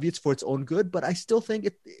too obvious for its own good, but I still think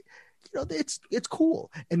it's cool.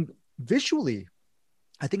 And visually,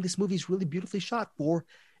 I think this movie is really beautifully shot for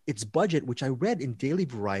its budget, which I read in Daily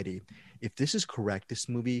Variety. If this is correct, this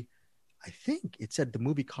movie, I think it said the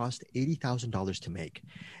movie cost $80,000 to make.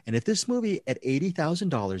 And if this movie at $80,000,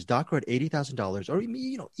 Dachra at $80,000, or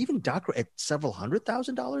even Dachra at several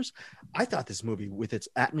 $100,000, I thought this movie, with its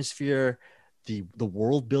atmosphere, the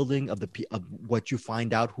world building of what you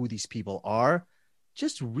find out who these people are,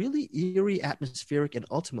 just really eerie, atmospheric, and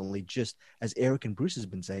ultimately, just as Eric and Bruce has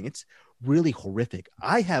been saying, it's really horrific.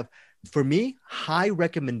 For me, high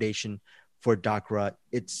recommendation for Dachra.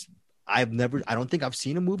 I don't think I've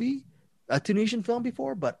seen a Tunisian film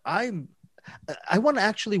before, but I want to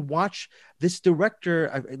actually watch this director.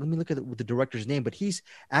 Let me look at the director's name, but he's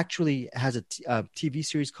actually has a TV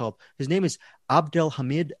series called, his name is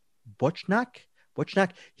Abdelhamid Bochnak.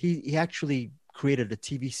 He actually created a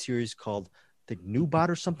TV series called the Newbot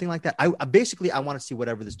or something like that. I want to see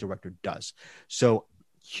whatever this director does. So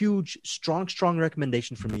huge, strong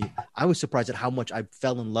recommendation for me. I was surprised at how much I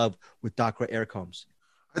fell in love with Dachra, Eric Holmes.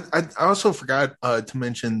 I also forgot to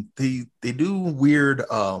mention they do weird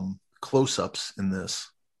close-ups in this,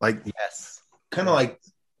 like yes, kind of like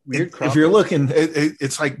weird. If you're looking,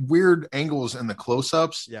 it's like weird angles in the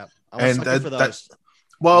close-ups. Yeah, I'm a sucker for those.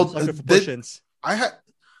 But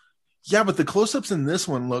the close-ups in this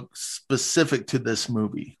one look specific to this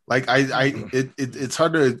movie. Like it's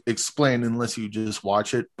hard to explain unless you just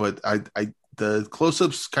watch it. But the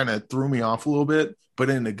close-ups kind of threw me off a little bit, but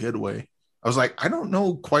in a good way. I was like, I don't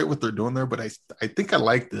know quite what they're doing there, but I think I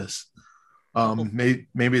like this. Maybe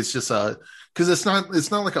it's just because it's not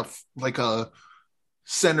like a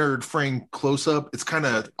centered frame close-up. It's kind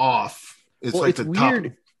of off. It's weird.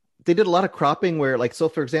 Top. They did a lot of cropping where, like, so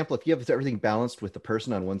for example, if you have everything balanced with the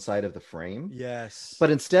person on one side of the frame, yes, but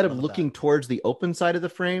instead of looking towards the open side of the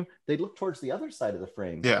frame, they look towards the other side of the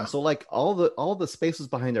frame. Yeah. So like all the spaces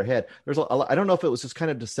behind their head, I don't know if it was just kind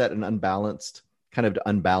of to set an unbalanced, kind of to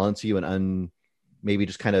unbalance you and maybe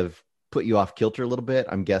just kind of put you off kilter a little bit.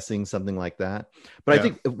 I'm guessing something like that. But I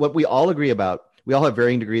think what we all agree about, we all have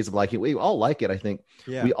varying degrees of liking. We all like it. I think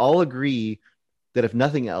we all agree that if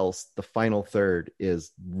nothing else, the final third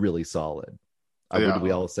is really solid. Would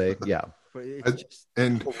we all say? Yeah. It's just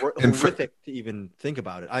horrific to even think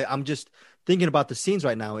about it. I'm just thinking about the scenes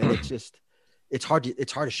right now, and it's hard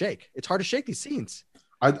to shake. It's hard to shake these scenes.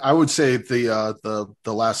 I would say the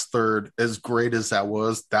last third, as great as that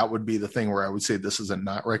was, that would be the thing where I would say this is a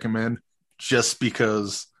not recommend, just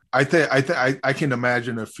because I can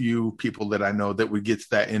imagine a few people that I know that would get to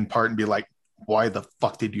that end part and be like, why the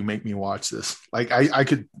fuck did you make me watch this? Like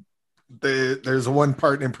there's one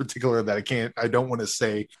part in particular that I don't want to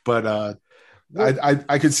say, but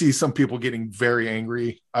I could see some people getting very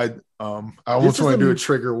angry. I almost want to do a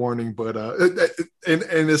trigger warning, but and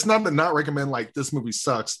it's not recommend like this movie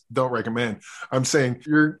sucks. Don't recommend. I'm saying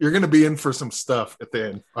you're going to be in for some stuff at the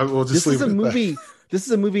end. I will just leave it at that. This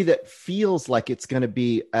is a movie that feels like it's going to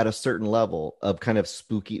be at a certain level of kind of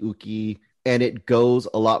spooky ooky, and it goes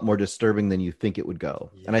a lot more disturbing than you think it would go.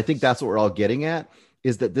 Yes. And I think that's what we're all getting at,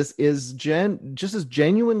 is that this is just as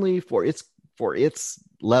genuinely for its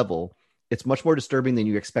level, it's much more disturbing than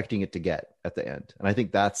you're expecting it to get at the end. And I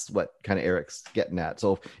think that's what kind of Eric's getting at.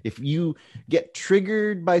 So if you get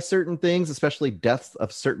triggered by certain things, especially deaths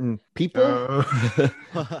of certain people,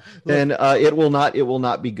 then it will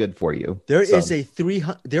not be good for you. There is a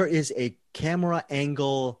camera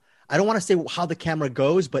angle. I don't want to say how the camera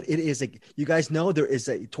goes, but it is you guys know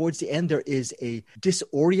towards the end, there is a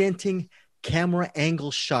disorienting camera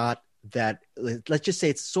angle shot that, let's just say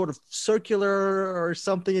it's sort of circular or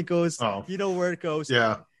something. It goes, you know where it goes.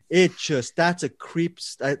 Yeah. That's a creep.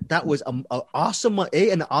 That was an awesome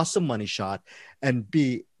money shot, and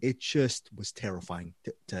B, it just was terrifying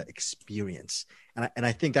to experience. And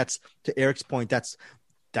I think that's, to Eric's point, that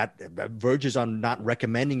verges on not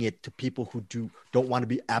recommending it to people who don't want to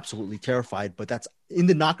be absolutely terrified. But that's in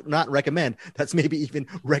the not recommend. That's maybe even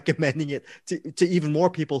recommending it to even more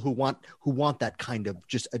people who want that kind of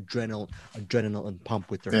just adrenaline pump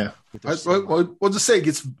with their. We'll just say it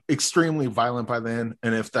gets extremely violent by then,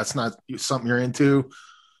 and if that's not something you're into,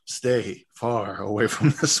 stay far away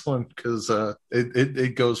from this one, because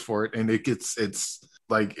it goes for it, and it's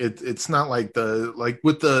like it's not like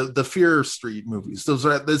with the Fear Street movies.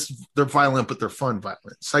 They're violent, but they're fun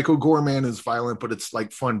violent. Psycho Goreman is violent, but it's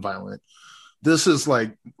like fun violent. This is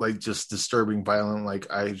like just disturbing violent.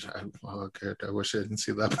 Like I wish I didn't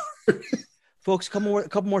see that part. Folks, a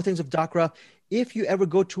couple more things of Dachra. If you ever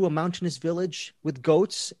go to a mountainous village with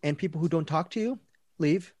goats and people who don't talk to you,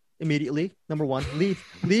 leave immediately. Number one, leave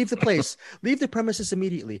the place, leave the premises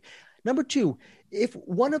immediately. Number two, if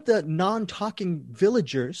one of the non-talking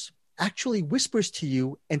villagers actually whispers to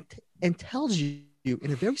you and tells you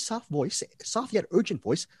in a very soft yet urgent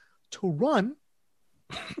voice, to run,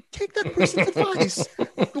 take that person's advice.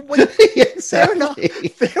 Exactly.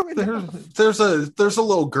 There's a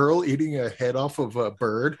little girl eating a head off of a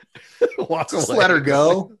bird. Just let her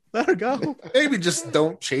go. Let her go. Maybe just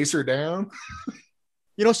don't chase her down.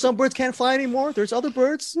 You know, some birds can't fly anymore. There's other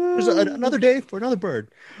birds. There's another day for another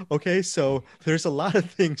bird. Okay, so there's a lot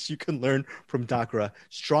of things you can learn from Dachra.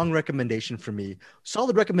 Strong recommendation from me.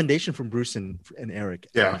 Solid recommendation from Bruce and Eric.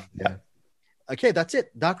 Yeah. Okay, that's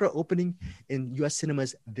it. Dachra opening in U.S.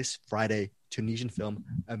 cinemas this Friday. Tunisian film.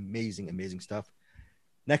 Amazing stuff.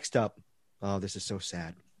 Next up, this is so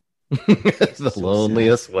sad. The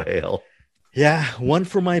Loneliest Whale. Yeah, 1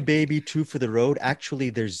 for my baby, 2 for the road. Actually,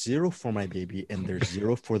 there's 0 for my baby, and there's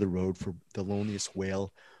 0 for the road for The Loneliest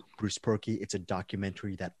Whale. Bruce Perky. It's a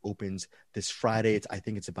documentary that opens this Friday. I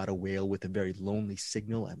think it's about a whale with a very lonely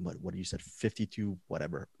signal at what you said, 52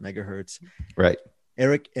 whatever megahertz. Right.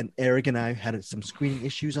 Eric and I had some screening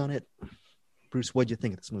issues on it. Bruce, what do you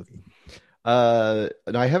think of this movie? I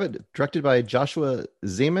have it directed by Joshua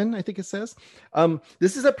Zeman, I think it says.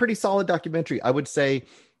 This is a pretty solid documentary. I would say,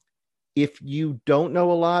 if you don't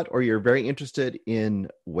know a lot or you're very interested in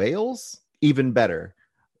whales, even better.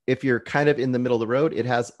 If you're kind of in the middle of the road, it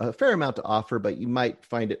has a fair amount to offer, but you might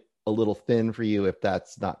find it a little thin for you if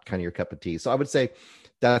that's not kind of your cup of tea. So I would say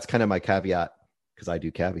that's kind of my caveat, because I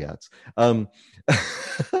do caveats.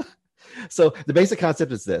 So the basic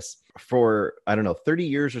concept is this. For, 30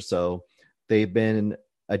 years or so, they've been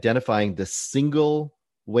identifying this single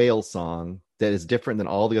whale song that is different than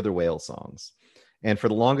all the other whale songs. And for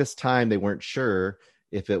the longest time, they weren't sure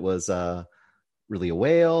if it was really a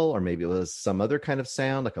whale, or maybe it was some other kind of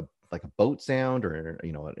sound, like a boat sound, or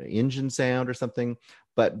an engine sound or something.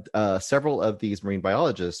 But several of these marine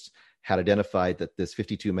biologists had identified that this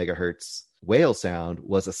 52 megahertz whale sound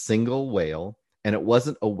was a single whale, and it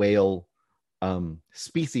wasn't a whale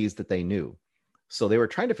species that they knew. So they were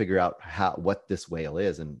trying to figure out what this whale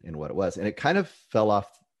is and what it was, and it kind of fell off.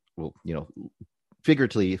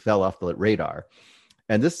 Figuratively fell off the radar.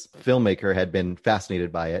 And this filmmaker had been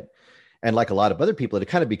fascinated by it. And like a lot of other people, it had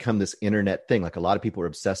kind of become this internet thing. Like a lot of people were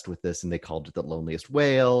obsessed with this, and they called it The Loneliest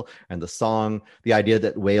Whale. And the song, the idea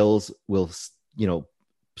that whales will,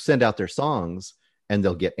 send out their songs and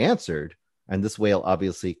they'll get answered. And this whale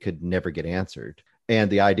obviously could never get answered.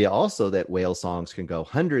 And the idea also that whale songs can go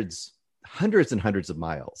hundreds and hundreds of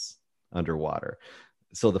miles underwater.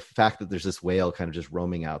 So the fact that there's this whale kind of just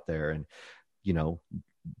roaming out there and,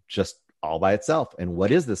 just all by itself. And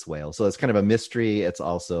what is this whale? So it's kind of a mystery. It's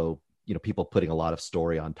also, people putting a lot of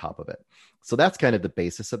story on top of it. So that's kind of the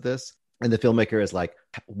basis of this. And the filmmaker is like,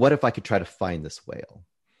 what if I could try to find this whale?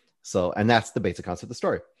 So, and that's the basic concept of the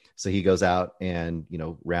story. So he goes out and,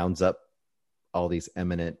 rounds up all these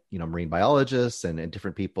eminent, marine biologists and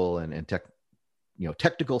different people and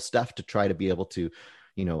technical stuff to try to be able to,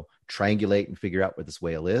 triangulate and figure out where this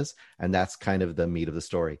whale is. And that's kind of the meat of the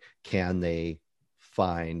story. Can they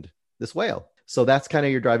find this whale? So that's kind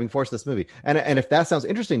of your driving force of this movie. And if that sounds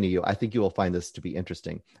interesting to you, I think you will find this to be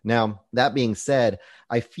interesting. Now, that being said,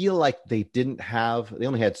 I feel like they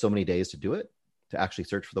only had so many days to do it, to actually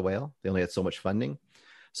search for the whale. They only had so much funding.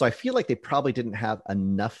 So I feel like they probably didn't have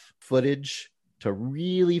enough footage to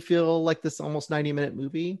really feel like this almost 90-minute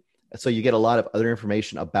movie. So you get a lot of other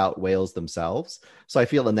information about whales themselves. So I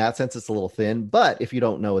feel in that sense, it's a little thin, but if you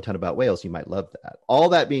don't know a ton about whales, you might love that. All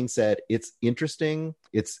that being said, it's interesting.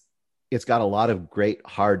 It's got a lot of great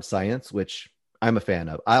hard science, which I'm a fan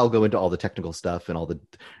of. I'll go into all the technical stuff and all the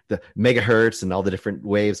megahertz and all the different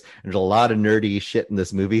waves. There's a lot of nerdy shit in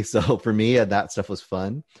this movie. So for me, that stuff was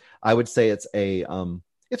fun. I would say it's a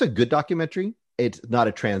good documentary. It's not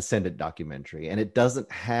a transcendent documentary, and it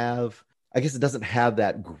doesn't have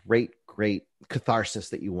that great catharsis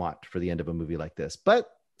that you want for the end of a movie like this. But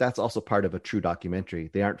that's also part of a true documentary.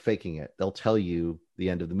 They aren't faking it. They'll tell you the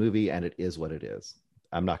end of the movie, and it is what it is.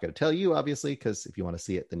 I'm not going to tell you, obviously, because if you want to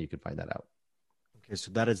see it, then you can find that out. Okay,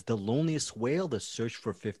 so that is The Loneliest Whale, The Search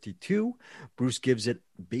for 52. Bruce gives it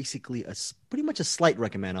basically pretty much a slight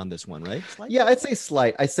recommend on this one, right? Slight? Yeah, I'd say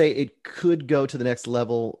slight. I say it could go to the next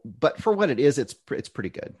level, but for what it is, it's pretty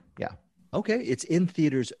good. Yeah. Okay, it's in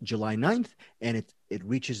theaters July 9th, and it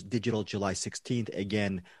reaches digital July 16th.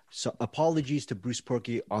 Again, so apologies to Bruce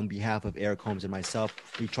Purkey on behalf of Eric Holmes and myself.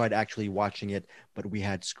 We tried actually watching it, but we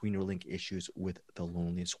had screener link issues with The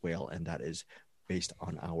Loneliest Whale, and that is based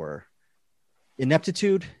on our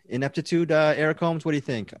ineptitude. Eric Holmes, what do you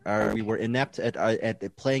think? We were inept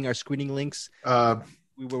at playing our screening links.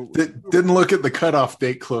 Didn't look at the cutoff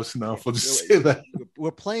date close enough. We'll just say that.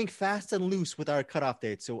 We're playing fast and loose with our cutoff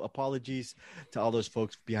date. So apologies to all those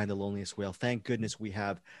folks behind The Loneliest Whale. Thank goodness we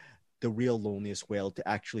have the real Loneliest Whale to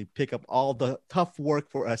actually pick up all the tough work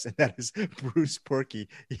for us, and that is Bruce Purkey.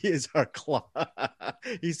 He is our claw.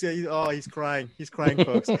 He's crying. He's crying,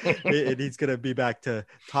 folks. And he's going to be back to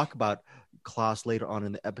talk about Klaus later on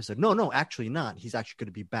in the episode. No, actually not. He's actually going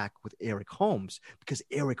to be back with Eric Holmes, because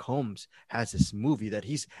Eric Holmes has this movie that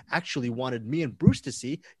he's actually wanted me and Bruce to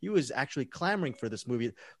see. He was actually clamoring for this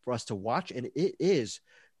movie for us to watch, and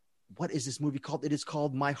what is this movie called? It is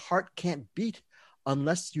called My Heart Can't Beat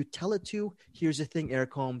Unless You Tell It To. Here's the thing,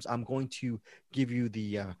 Eric Holmes. I'm going to give you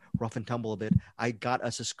the rough and tumble of it. I got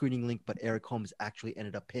us a screening link, but Eric Holmes actually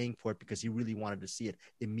ended up paying for it because he really wanted to see it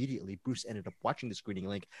immediately. Bruce ended up watching the screening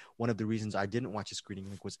link. One of the reasons I didn't watch the screening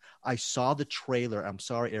link was I saw the trailer. I'm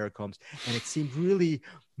sorry, Eric Holmes. And it seemed really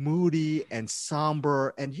moody and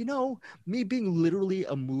somber. And, me being literally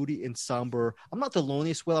a moody and somber, I'm not the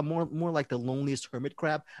loneliest whale. I'm more like the loneliest hermit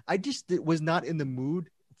crab. I just was not in the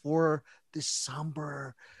mood for this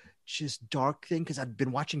somber, just dark thing, because I'd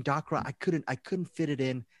been watching Dachra. I couldn't fit it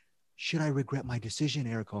in. Should I regret my decision,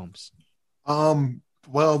 Eric Holmes?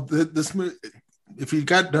 Well, this movie, if you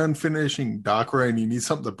got done finishing Dachra and you need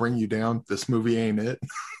something to bring you down, this movie ain't it.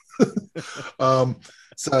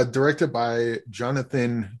 It's directed by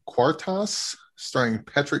Jonathan Quartas, starring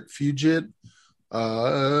Patrick Fugit,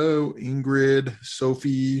 Ingrid,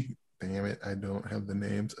 Sophie. Damn it, I don't have the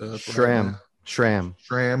names. Schramm,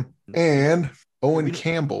 and Owen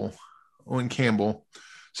Campbell.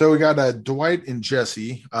 So we got Dwight and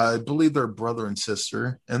Jesse. I believe they're brother and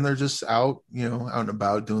sister, and they're just out and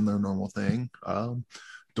about doing their normal thing.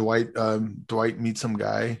 Dwight meets some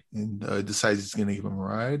guy and decides he's going to give him a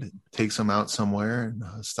ride, takes him out somewhere, and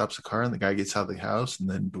stops the car, and the guy gets out of the house, and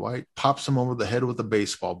then Dwight pops him over the head with a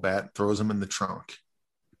baseball bat, throws him in the trunk.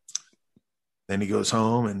 Then he goes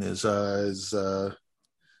home, and his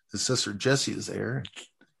sister Jessie is there.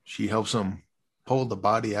 She helps him pull the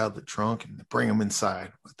body out of the trunk and bring him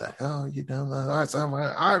inside. What the hell you done?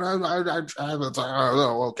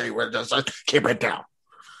 Okay, we'll just keep it down.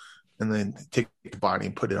 And then take the body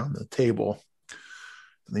and put it on the table.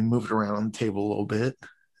 And they move it around on the table a little bit.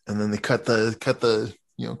 And then they cut the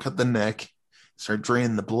neck, start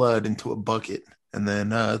draining the blood into a bucket. And then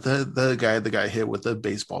the guy hit with a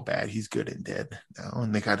baseball bat, he's good and dead now.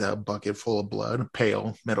 And they got a bucket full of blood, a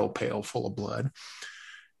metal pail full of blood.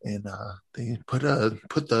 And they put the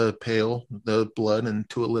blood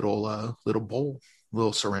into a little bowl,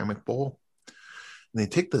 little ceramic bowl. And they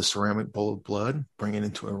take the ceramic bowl of blood, bring it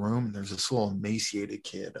into a room, and there's this little emaciated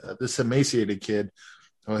kid. His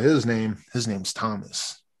name's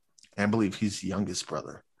Thomas. And I believe he's the youngest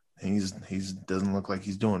brother. And he doesn't look like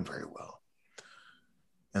he's doing very well.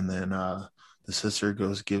 And then the sister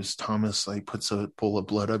gives Thomas, puts a bowl of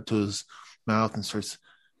blood up to his mouth and starts,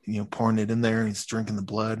 pouring it in there, and he's drinking the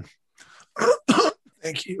blood.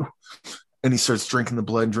 Thank you. And he starts drinking the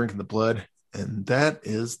blood. And that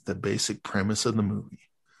is the basic premise of the movie.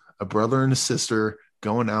 A brother and a sister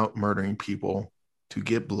going out murdering people to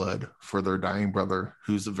get blood for their dying brother,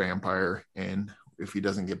 who's a vampire. And if he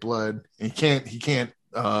doesn't get blood, he can't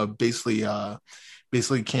basically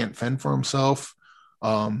can't fend for himself.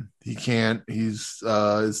 It's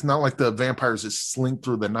not like the vampires just slink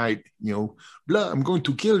through the night, blah, I'm going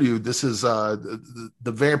to kill you. This is the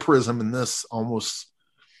vampirism in this almost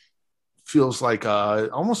feels like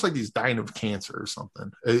almost like he's dying of cancer or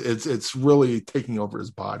something. It's really taking over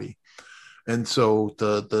his body. And so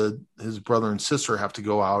his brother and sister have to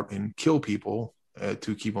go out and kill people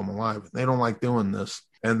to keep him alive. They don't like doing this.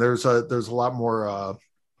 And there's a lot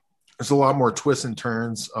more twists and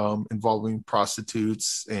turns involving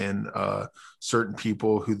prostitutes and certain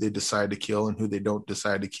people who they decide to kill and who they don't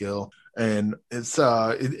decide to kill. And it's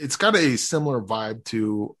got a similar vibe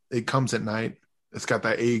to It Comes at Night. It's got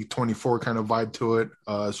that A24 kind of vibe to it.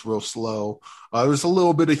 It's real slow. There's a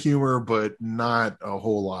little bit of humor, but not a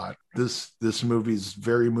whole lot. This movie's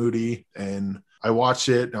very moody, and I watched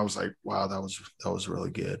it and I was like, wow, that was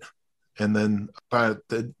really good. And then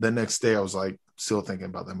the next day I was like still thinking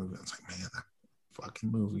about that movie. I was like, man, that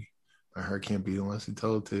fucking movie. My heart can't beat unless you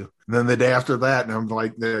tell it to. And then the day after that, and I'm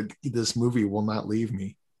like, this movie will not leave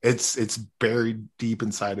me. It's buried deep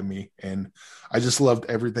inside of me, and I just loved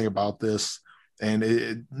everything about this.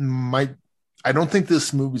 And I don't think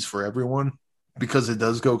this movie's for everyone because it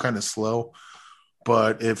does go kind of slow.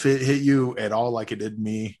 But if it hit you at all like it did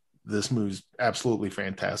me, this movie's absolutely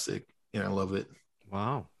fantastic, and I love it.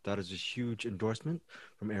 Wow, that is a huge endorsement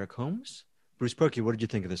from Eric Holmes. Bruce Perky, what did you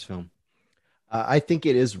think of this film? I think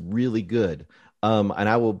it is really good. But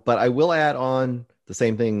I will add on the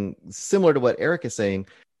same thing, similar to what Eric is saying.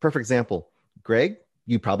 Perfect example, Greg.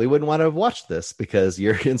 You probably wouldn't want to have watched this because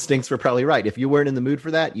your instincts were probably right. If you weren't in the mood for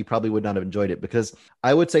that, you probably would not have enjoyed it, because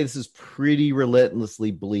I would say this is pretty relentlessly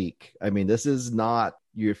bleak. I mean, this is not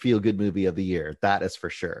your feel-good movie of the year. That is for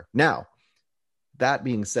sure. Now, that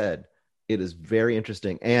being said, it is very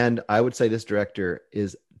interesting. And I would say this director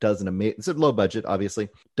does an amazing, it's a low budget, obviously,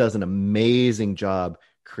 does an amazing job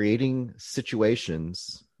creating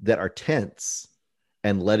situations that are tense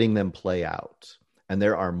and letting them play out. And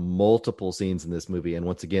there are multiple scenes in this movie. And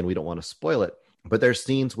once again, we don't want to spoil it, but there's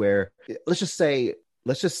scenes where let's just say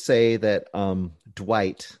that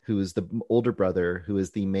Dwight, who is the older brother, who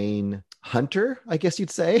is the main hunter, I guess you'd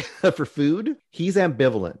say, for food, he's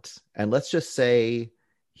ambivalent. And let's just say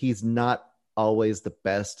he's not always the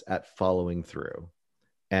best at following through.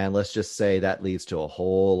 And let's just say that leads to a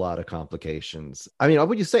whole lot of complications. I mean, what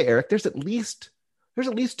would you say, Eric? There's at least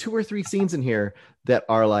 2 or 3 scenes in here that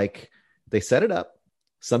are like, they set it up,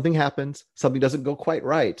 something happens, something doesn't go quite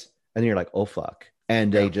right, and you're like, oh fuck.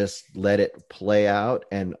 And they just let it play out.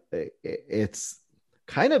 And it's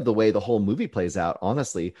kind of the way the whole movie plays out,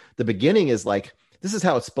 honestly. The beginning is like, this is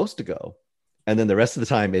how it's supposed to go. And then the rest of the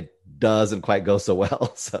time, it doesn't quite go so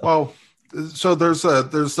well. So there's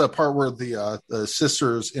a part where the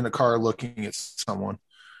sister's in a car looking at someone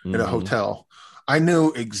in a hotel. I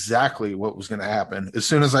knew exactly what was going to happen. As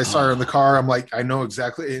soon as I saw her in the car, I'm like, I know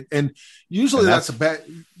exactly. And usually that's a bad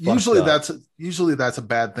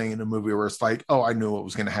thing in a movie where it's like, oh, I knew what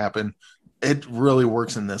was going to happen. It really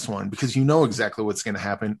works in this one because you know exactly what's going to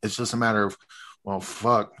happen. It's just a matter of, well,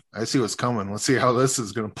 fuck, I see what's coming. Let's see how this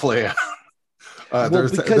is going to play out.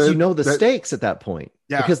 Because you know the stakes at that point.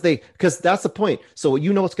 Yeah. Because that's the point. So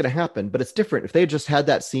you know what's going to happen, but it's different. If they just had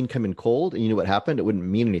that scene come in cold and you knew what happened, it wouldn't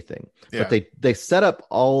mean anything. Yeah. But they set up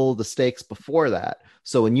all the stakes before that.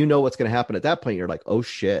 So when you know what's going to happen at that point, you're like, oh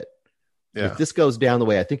shit. Yeah. If this goes down the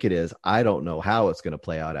way I think it is, I don't know how it's going to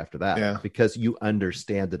play out after that. Yeah. Because you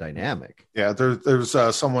understand the dynamic. Yeah. There's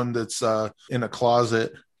someone that's in a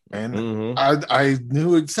closet. And I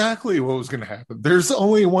knew exactly what was going to happen. There's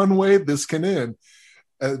only one way this can end,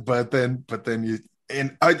 but then you,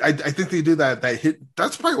 and I think they do that hit.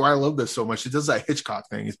 That's probably why I love this so much. It does that Hitchcock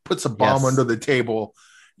thing. It puts a bomb under the table.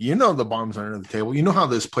 You know the bomb's under the table. You know how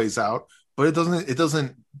this plays out, but it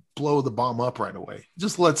doesn't blow the bomb up right away. It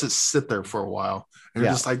just lets it sit there for a while, and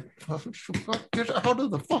you're just like, how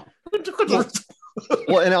did the fuck?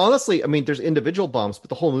 Well, and honestly, I mean, there's individual bombs, but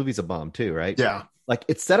the whole movie's a bomb too, right? Yeah. Like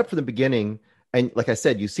it's set up from the beginning. And like I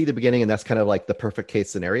said, you see the beginning and that's kind of like the perfect case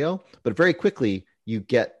scenario, but very quickly you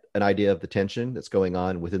get an idea of the tension that's going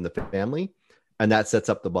on within the family. And that sets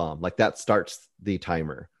up the bomb. Like that starts the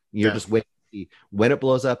timer. You're just waiting to see when it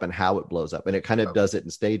blows up and how it blows up. And it kind of does it in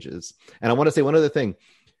stages. And I want to say one other thing,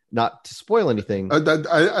 not to spoil anything.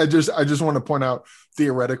 I just want to point out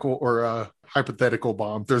theoretical or hypothetical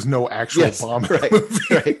bomb. There's no actual bomb.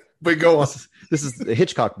 Right. But go on. This is the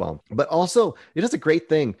Hitchcock bomb. But also, it does a great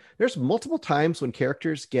thing. There's multiple times when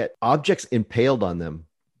characters get objects impaled on them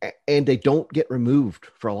and they don't get removed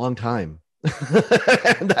for a long time.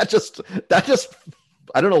 And that just,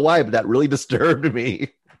 I don't know why, but that really disturbed me.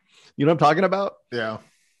 You know what I'm talking about? Yeah.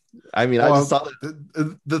 I mean, I just saw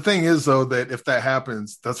that. The thing is, though, that if that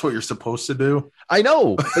happens, that's what you're supposed to do. I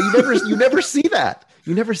know, but you never see that.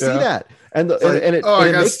 You never see Yeah. that. And the, Like, and it, oh, and I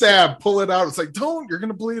it got makes- stabbed. Pull it out. It's like, don't. You're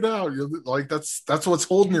gonna bleed out. You're like, that's what's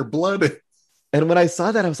holding your blood. And when I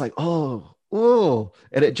saw that, I was like, oh,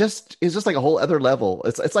 and it's just like a whole other level.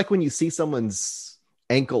 It's like when you see someone's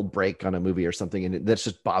ankle break on a movie or something, and that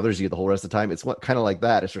just bothers you the whole rest of the time. It's what kind of like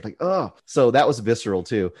that. It's just like, oh, so that was visceral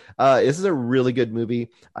too. This is a really good movie.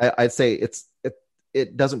 I'd say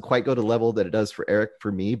it doesn't quite go to the level that it does for Eric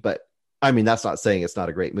for me, but I mean that's not saying it's not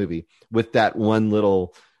a great movie. With that one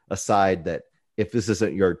little aside that if this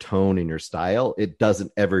isn't your tone and your style, it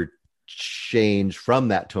doesn't ever change from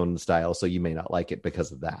that tone and style, so you may not like it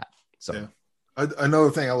because of that. So yeah.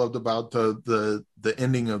 Another thing I loved about the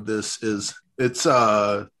ending of this is it's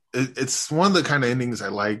one of the kind of endings I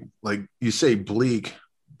like you say bleak,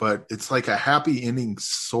 but it's like a happy ending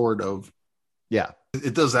sort of. Yeah,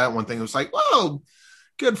 it does that one thing. It was like, whoa,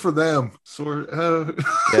 good for them, sort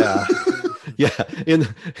yeah.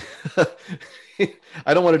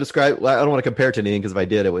 I don't want to describe. I don't want to compare it to anything because if I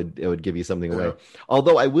did, it would give you something away.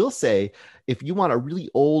 Although I will say, if you want a really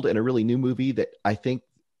old and a really new movie that I think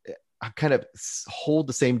kind of hold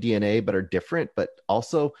the same DNA but are different, but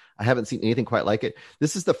also I haven't seen anything quite like it.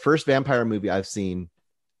 This is the first vampire movie I've seen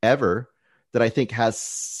ever that I think has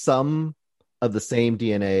some of the same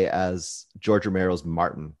DNA as George Romero's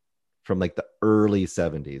Martin from like the early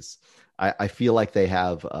 70s. I feel like they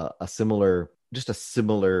have a similar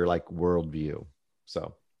like worldview.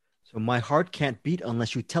 So My Heart Can't Beat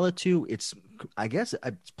Unless You Tell It To. It's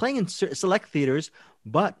playing in select theaters,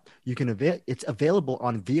 but it's available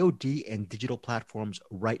on VOD and digital platforms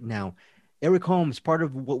right now. Eric Holmes, part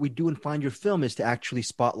of what we do in Find Your Film is to actually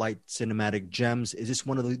spotlight cinematic gems. Is this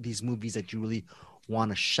one of these movies that you really want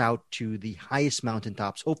to shout to the highest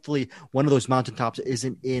mountaintops? Hopefully one of those mountaintops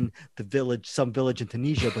isn't in some village in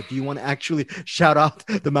Tunisia, but do you want to actually shout out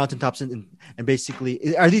the mountaintops and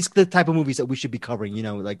basically, are these the type of movies that we should be covering?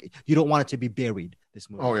 Like you don't want it to be buried, this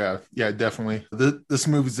movie. Oh yeah, definitely. This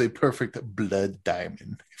movie is a perfect blood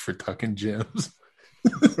diamond for talking gems.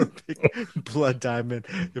 Perfect blood diamond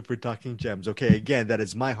if we're talking gems. Okay, again, that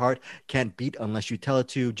is My Heart Can't Beat Unless You Tell It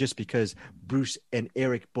To. Just because Bruce and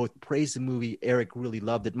Eric both praised the movie, Eric really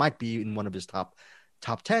loved it. Might be in one of his top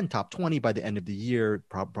 10, top 20 by the end of the year,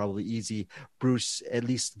 probably easy. Bruce at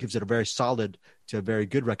least gives it a very solid to a very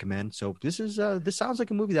good recommend. So this sounds like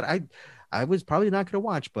a movie that I was probably not going to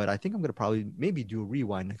watch, but I think I'm going to probably maybe do a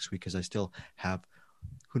rewind next week because I still have.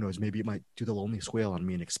 Who knows? Maybe it might do the Loneliest Whale on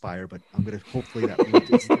me and expire, but I'm going to hopefully that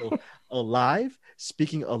movie is still alive.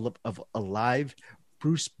 Speaking of alive,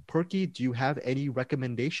 Bruce Perky, do you have any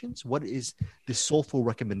recommendations? What is the soulful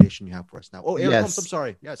recommendation you have for us now? Oh, Eric Holmes, I'm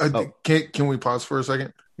sorry. Yes. Can we pause for a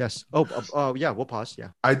second? Yes. Yeah, we'll pause.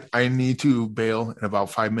 Yeah. I need to bail in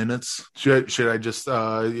about 5 minutes. Should I just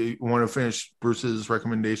want to finish Bruce's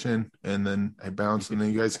recommendation and then I bounce and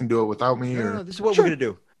then you guys can do it without me? No, this is what we're going to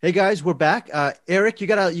do. Hey guys, we're back. Eric, you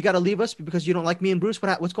gotta leave us because you don't like me and Bruce.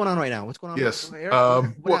 What's going on right now? What's going on? Yes. Eric,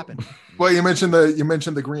 what happened? Well, you mentioned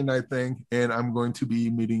the Green Knight thing, and I'm going to be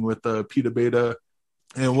meeting with Peter Beta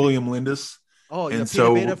and William Lindis. Oh, yeah,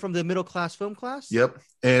 Peter Beta from the middle class film class? Yep.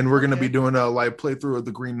 And we're going to be doing a live playthrough of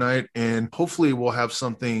the Green Knight, and hopefully we'll have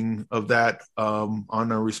something of that on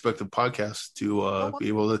our respective podcasts to be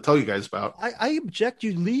able to tell you guys about. I object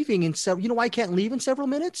you leaving in several. You know why I can't leave in several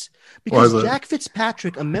minutes? Because Jack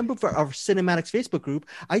Fitzpatrick, a member of our Cinematics Facebook group,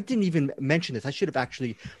 I didn't even mention this. I should have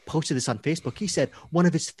actually posted this on Facebook. He said one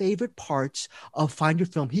of his favorite parts of Find Your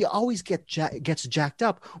Film, he always gets jacked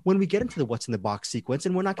up when we get into the What's in the Box sequence,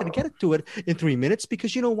 and we're not going to get to it in 3 minutes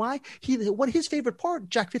because you know why? What his favorite part,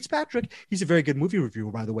 Jack Fitzpatrick, he's a very good movie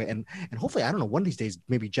reviewer, by the way, and hopefully, I don't know, one of these days,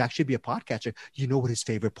 maybe Jack should be a podcaster. You know what his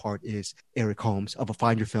favorite part is, Eric Holmes, of a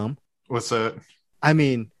Find Your Film? What's that? I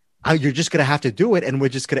mean, you're just going to have to do it, and we're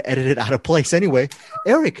just going to edit it out of place anyway.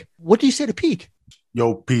 Eric, what do you say to Pete?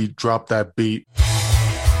 Yo, Pete, drop that beat.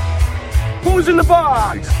 Who's in the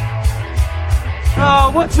box?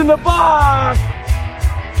 What's in the box?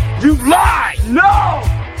 You lie! No!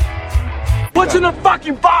 What's in the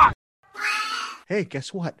fucking box? Hey,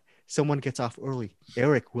 guess what? Someone gets off early.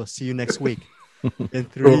 Eric, we'll see you next week. In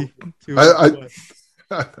 3, 2, 1.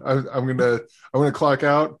 I'm gonna clock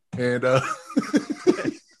out and but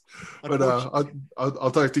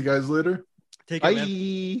I'll talk to you guys later. Take Bye. it,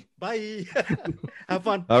 man. Bye. Have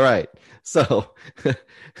fun. All right. So,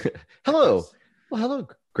 hello. Well, hello,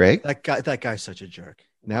 Greg. That guy's such a jerk.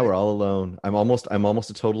 Now we're all alone. I'm almost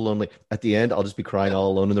a total lonely. At the end, I'll just be crying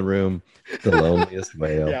all alone in the room. The loneliest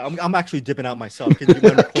whale. Yeah, I'm actually dipping out myself. Can you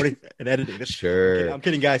mind recording and editing this? Sure. I'm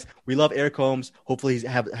kidding, guys. We love Eric Holmes. Hopefully he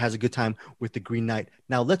has a good time with the Green Knight.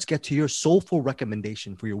 Now let's get to your soulful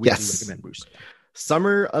recommendation for your weekly recommend, Bruce.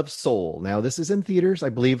 Summer of Soul. Now, this is in theaters, I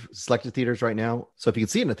believe, selected theaters right now. So if you can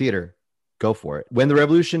see it in a theater, go for it. When the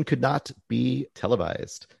Revolution Could Not Be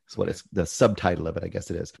Televised is what it's the subtitle of it, I guess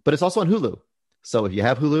it is. But it's also on Hulu. So if you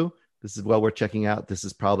have Hulu, this is well worth checking out. This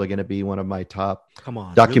is probably going to be one of my top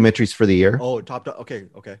documentaries for the year. Oh,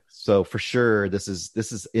 okay. So for sure, this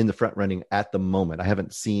is in the front running at the moment. I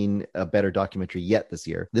haven't seen a better documentary yet this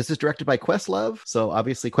year. This is directed by Questlove. So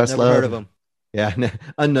obviously Questlove. Never heard of him. Yeah,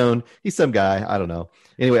 unknown. He's some guy. I don't know.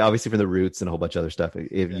 Anyway, obviously from the Roots and a whole bunch of other stuff.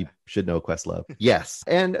 If you should know Questlove. Yes.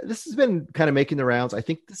 And this has been kind of making the rounds. I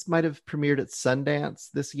think this might have premiered at Sundance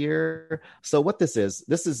this year. So what this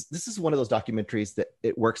is one of those documentaries that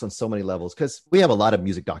it works on so many levels, because we have a lot of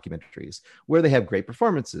music documentaries where they have great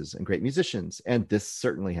performances and great musicians. And this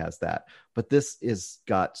certainly has that. But this is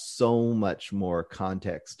got so much more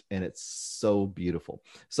context and it's so beautiful.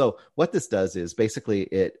 So what this does is basically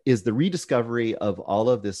it is the rediscovery of all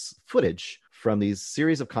of this footage from these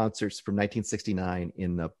series of concerts from 1969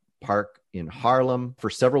 in the park in Harlem.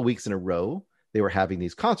 For several weeks in a row, they were having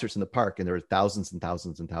these concerts in the park, and there were thousands and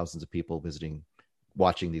thousands and thousands of people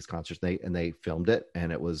watching these concerts. And they filmed it,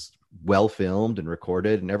 and it was well filmed and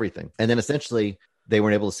recorded and everything. And then essentially they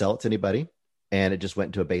weren't able to sell it to anybody. And it just went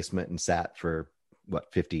into a basement and sat for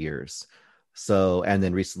 50 years. So, and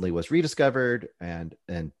then recently was rediscovered and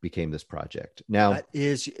became this project. Now that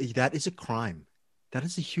is a crime. That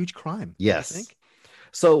is a huge crime. Yes. I think.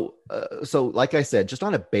 So like I said, just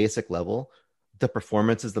on a basic level, the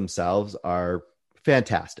performances themselves are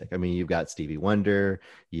fantastic. I mean, you've got Stevie Wonder,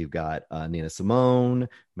 you've got Nina Simone,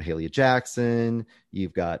 Mahalia Jackson,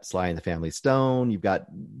 you've got Sly and the Family Stone, you've got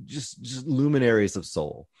just luminaries of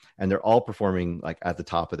soul. And they're all performing like at the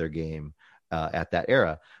top of their game at that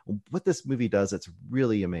era. What this movie does that's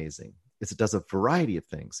really amazing is it does a variety of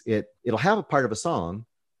things. It'll have a part of a song,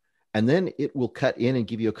 and then it will cut in and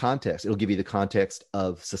give you a context. It'll give you the context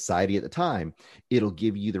of society at the time. It'll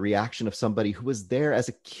give you the reaction of somebody who was there as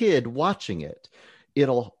a kid watching it.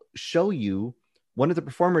 It'll show you one of the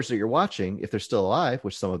performers that you're watching, if they're still alive,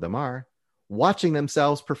 which some of them are, watching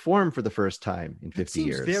themselves perform for the first time in 50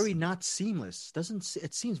 years. It seems very not seamless.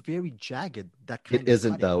 It seems very jagged. That kind it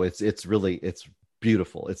isn't cutting. Though. It's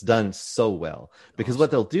beautiful. It's done so well, because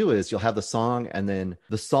what they'll do is you'll have the song, and then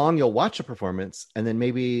the song, you'll watch a performance, and then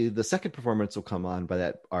maybe the second performance will come on by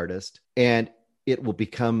that artist, and it will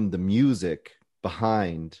become the music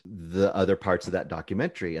behind the other parts of that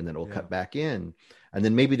documentary, and then it will cut back in. And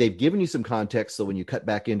then maybe they've given you some context, so when you cut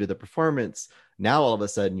back into the performance, now all of a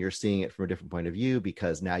sudden you're seeing it from a different point of view,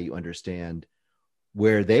 because now you understand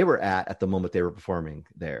where they were at the moment they were performing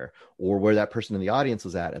there, or where that person in the audience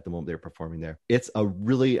was at the moment they were performing there. It's a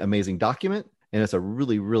really amazing document, and it's a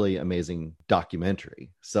really, really amazing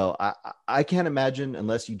documentary. So I can't imagine,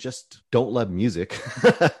 unless you just don't love music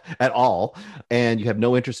at all, and you have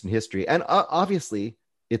no interest in history. And obviously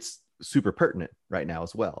it's super pertinent right now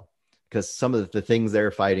as well, because some of the things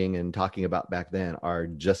they're fighting and talking about back then are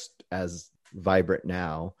just as vibrant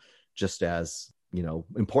now, just as,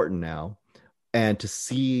 important now. And to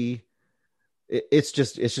see,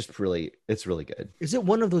 it's really good. Is it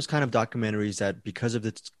one of those kind of documentaries that, because of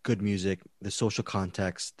its good music, the social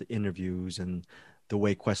context, the interviews, and the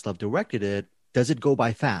way Questlove directed it, does it go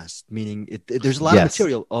by fast? Meaning there's a lot of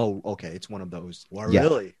material. Oh, okay. It's one of those. Well, yeah.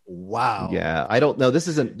 Really? Wow. Yeah. I don't know. This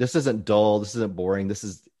isn't dull. This isn't boring. This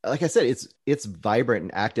is, like I said, it's vibrant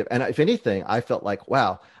and active. And if anything, I felt like,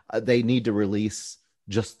 wow, they need to release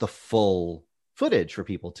just the full footage for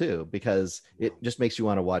people too, because it just makes you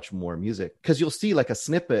want to watch more music, because you'll see like a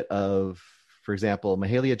snippet of, for example,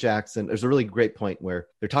 Mahalia Jackson. There's a really great point where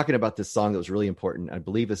they're talking about this song that was really important. I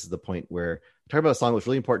believe this is the point where they're talking about a song that was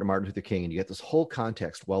really important to Martin Luther King, and you get this whole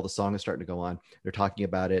context while the song is starting to go on. They're talking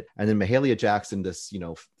about it, and then Mahalia Jackson, this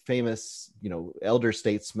famous elder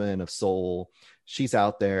statesman of soul, she's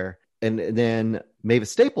out there, and then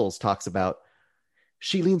Mavis Staples talks about,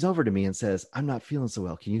 she leans over to me and says, "I'm not feeling so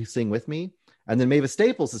well. Can you sing with me?" And then Mavis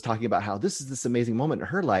Staples is talking about how this is this amazing moment in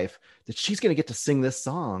her life that she's going to get to sing this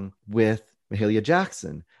song with Mahalia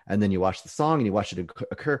Jackson. And then you watch the song and you watch it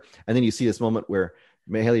occur. And then you see this moment where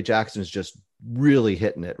Mahalia Jackson is just really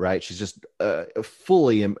hitting it, right? She's just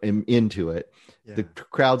fully into it. Yeah. The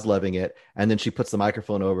crowd's loving it. And then she puts the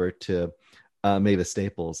microphone over to Mavis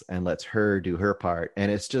Staples and lets her do her part.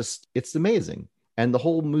 And it's amazing. And the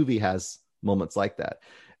whole movie has moments like that.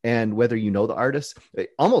 And whether you know the artist, it's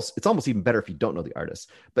almost even better if you don't know the artist.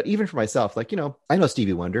 But even for myself, I know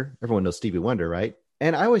Stevie Wonder. Everyone knows Stevie Wonder, right?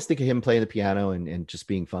 And I always think of him playing the piano and just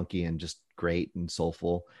being funky and just great and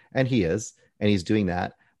soulful. And he is, and he's doing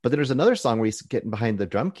that. But then there's another song where he's getting behind the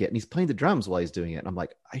drum kit and he's playing the drums while he's doing it. And I'm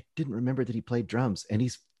like, I didn't remember that he played drums, and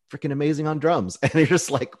he's freaking amazing on drums. And you're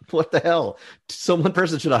just like, what the hell? One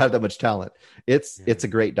person should not have that much talent. It's a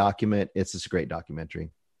great document. It's just a great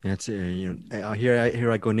documentary. Yeah, it's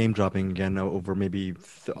here I go name dropping again. Over maybe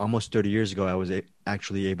almost 30 years ago, I was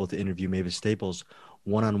actually able to interview Mavis Staples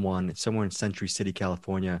one-on-one somewhere in Century City,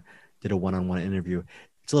 California. Did a one-on-one interview.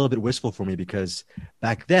 It's a little bit wistful for me because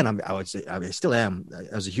back then I still am.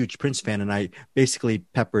 I was a huge Prince fan, and I basically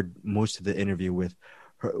peppered most of the interview with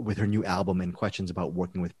her new album and questions about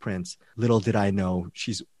working with Prince. Little did I know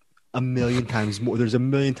she's a million times more. There's a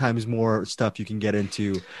million times more stuff you can get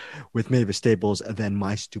into with Mavis Staples than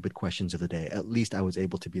my stupid questions of the day. At least I was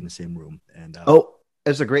able to be in the same room. And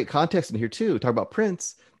there's a great context in here too. Talk about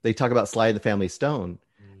Prince. They talk about Sly and the Family Stone,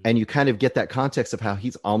 and you kind of get that context of how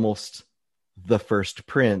he's almost the first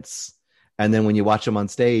Prince. And then when you watch him on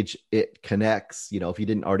stage, it connects, if you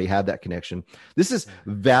didn't already have that connection. This is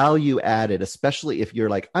value added, especially if you're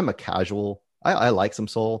like, I'm a casual, I like some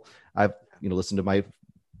soul. I've, listened to my,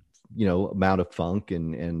 amount of funk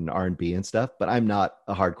and R&B and stuff, but I'm not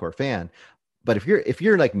a hardcore fan. But if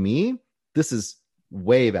you're like me, this is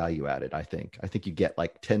way value added. I think you get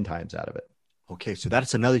like 10 times out of it. Okay, so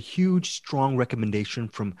that's another huge, strong recommendation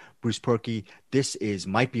from Bruce Purkey. This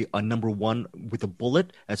might be a number one with a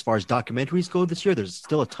bullet as far as documentaries go this year. There's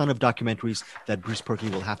still a ton of documentaries that Bruce Purkey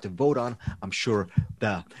will have to vote on. I'm sure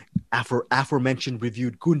the aforementioned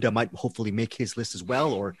reviewed Gunda might hopefully make his list as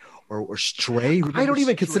well, or Stray. I don't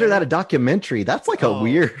even consider that a documentary. That's like a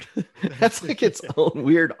weird. That's like its own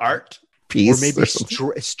weird art piece. Or maybe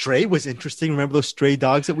Stray was interesting. Remember those stray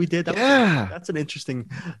dogs that we did? That's an interesting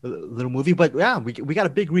little movie. But yeah, we got a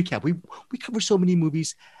big recap. We cover so many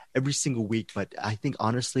movies every single week, but I think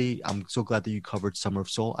honestly, I'm so glad that you covered Summer of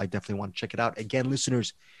Soul. I definitely want to check it out. Again,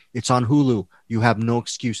 listeners, it's on Hulu. You have no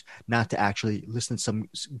excuse not to actually listen to some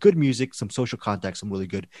good music, some social contact, some really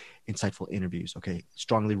good, insightful interviews. Okay,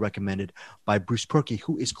 strongly recommended by Bruce Purkey,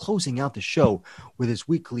 who is closing out the show with his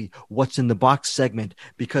weekly What's in the Box segment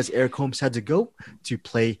because Eric Holmes had to go to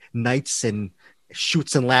play knights and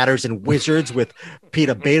shoots and ladders and wizards with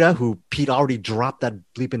Peter Beta, who Pete already dropped that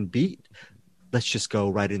bleeping beat. Let's just go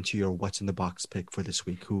right into your What's in the Box pick for this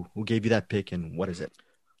week. Who gave you that pick and what is it?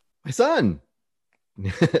 My son,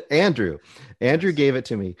 Andrew. Andrew gave it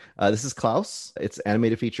to me. This is Klaus. It's an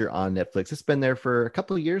animated feature on Netflix. It's been there for a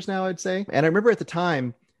couple of years now, I'd say. And I remember at the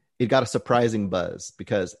time, it got a surprising buzz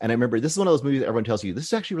and I remember this is one of those movies that everyone tells you, this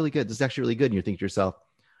is actually really good. This is actually really good. And you think to yourself,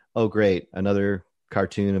 oh, great. Another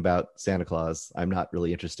cartoon about Santa Claus. I'm not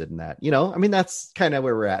really interested in that. That's kind of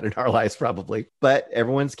where we're at in our lives probably, but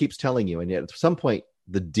everyone keeps telling you. And yet at some point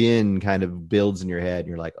the din kind of builds in your head and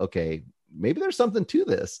you're like, okay, maybe there's something to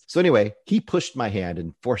this. So anyway, he pushed my hand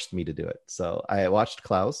and forced me to do it. So I watched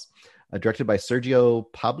Klaus, directed by Sergio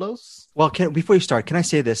Pablos. Well, before you start, can I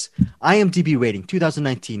say this? IMDb rating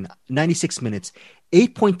 2019, 96 minutes,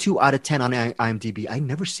 8.2 out of 10 on IMDb. I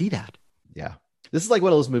never see that. Yeah. This is like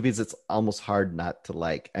one of those movies that's almost hard not to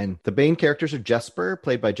like. And the main characters are Jesper,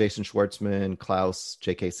 played by Jason Schwartzman, Klaus,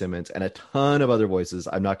 J.K. Simmons, and a ton of other voices.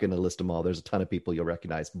 I'm not going to list them all. There's a ton of people you'll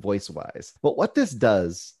recognize voice-wise. But what this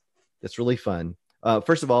does, it's really fun.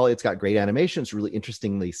 First of all, it's got great animation. It's really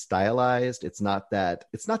interestingly stylized. It's not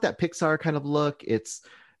that Pixar kind of look. It's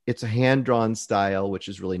a hand-drawn style, which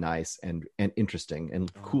is really nice and interesting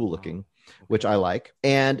and cool looking, which I like.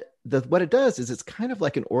 And what it does is it's kind of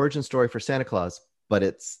like an origin story for Santa Claus, but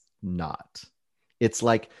it's not. It's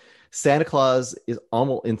like Santa Claus is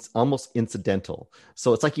almost incidental.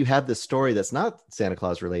 So it's like you have this story that's not Santa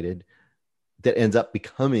Claus related that ends up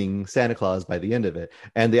becoming Santa Claus by the end of it.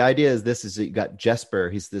 And the idea is that you got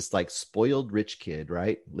Jesper. He's this like spoiled rich kid,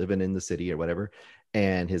 right? Living in the city or whatever.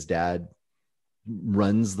 And his dad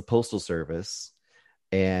runs the postal service.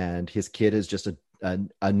 And his kid is just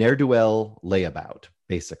a ne'er-do-well layabout,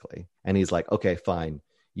 basically. And he's like, okay, fine.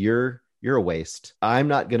 You're a waste. I'm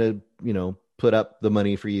not going to, put up the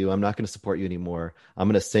money for you. I'm not going to support you anymore. I'm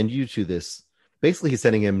going to send you to this. Basically, he's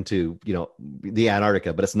sending him to, the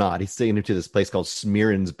Antarctica, but it's not. He's sending him to this place called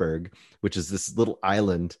Smeerensburg, which is this little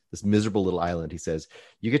island, this miserable little island. He says,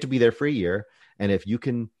 you get to be there for a year. And if you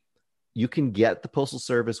can get the postal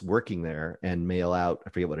service working there and mail out,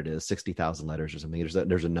 I forget what it is, 60,000 letters or something.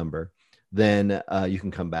 There's a number. Then you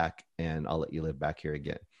can come back and I'll let you live back here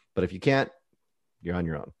again. But if you can't, you're on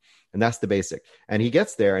your own. And that's the basic. And he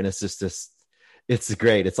gets there and it's just it's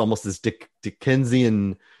great. It's almost this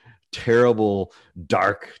Dickensian, terrible,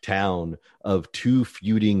 dark town of two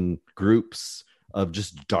feuding groups of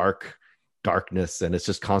just darkness. And it's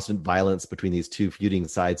just constant violence between these two feuding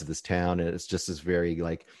sides of this town. And it's just this very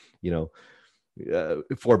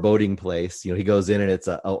foreboding place. He goes in and it's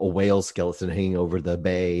a whale skeleton hanging over the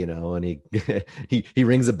bay, and he he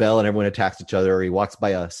rings a bell and everyone attacks each other, or he walks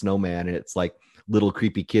by a snowman and it's like little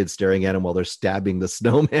creepy kids staring at him while they're stabbing the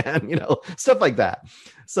snowman, stuff like that.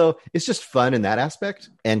 So it's just fun in that aspect.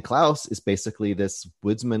 And Klaus is basically this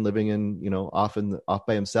woodsman living in, off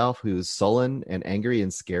by himself, who's sullen and angry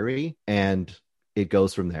and scary. And it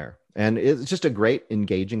goes from there. And it's just a great,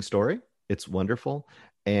 engaging story. It's wonderful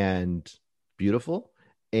and beautiful.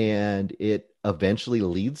 And it eventually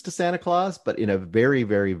leads to Santa Claus, but in a very,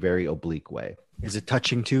 very, very oblique way. Is it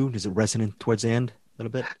touching too? Is it resonant towards the end a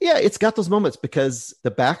little bit? Yeah, it's got those moments because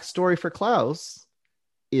the backstory for Klaus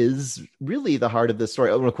is really the heart of this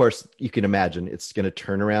story. And of course, you can imagine it's going to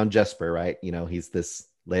turn around Jesper, right? He's this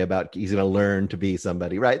layabout. He's going to learn to be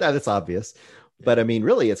somebody, right? That's obvious. Yeah. But I mean,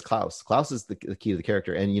 really, it's Klaus. Klaus is the key to the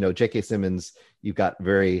character. And, J.K. Simmons, you've got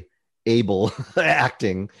very able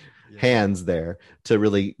acting hands there to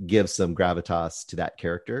really give some gravitas to that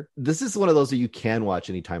character. This is one of those that you can watch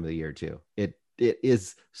any time of the year, too. It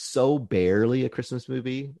is so barely a Christmas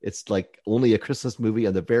movie. It's like only a Christmas movie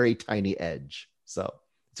on the very tiny edge. So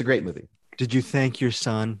it's a great movie. Did you thank your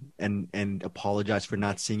son and apologize for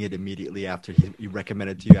not seeing it immediately after he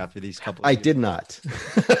recommended to you after these couple of I years? did not.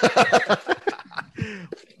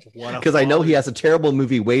 Because I know he has a terrible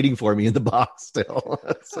movie waiting for me in the box still.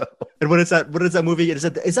 So. And what is that movie? Is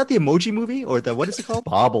that the Emoji movie or what is it called?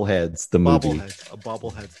 Bobbleheads, the movie.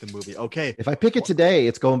 Bobbleheads, the movie. Okay. If I pick it today,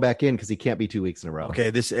 it's going back in because he can't be 2 weeks in a row.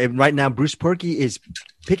 Okay. Right now, Bruce Perky is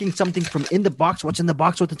picking something from in the box. What's in the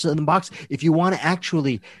box? What's in the box? If you want to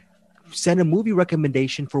actually send a movie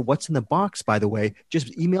recommendation for what's in the box, by the way,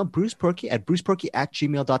 just email Bruce Perky at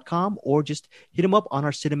bruceperky@gmail.com or just hit him up on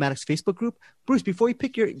our Cinematics Facebook group. Bruce, before you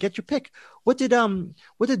get your pick, what did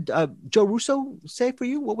Joe Russo say for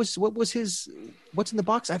you? What was his what's in the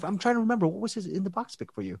box? I'm trying to remember. What was his in the box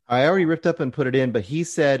pick for you? I already ripped up and put it in, but he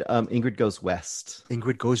said Ingrid Goes West.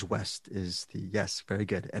 Ingrid Goes West is yes, very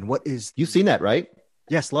good. And what is you've seen that, right?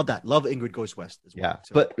 Yes, love that. Love Ingrid Goes West as well. Yeah,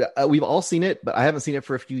 so. But we've all seen it, but I haven't seen it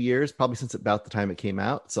for a few years, probably since about the time it came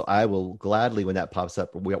out. So I will gladly, when that pops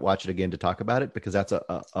up, we'll watch it again to talk about it because that's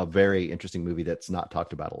a very interesting movie that's not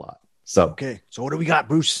talked about a lot. So okay, so what do we got,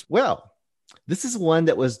 Bruce? Well, this is one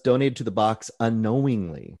that was donated to the box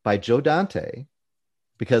unknowingly by Joe Dante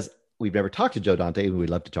because we've never talked to Joe Dante. We'd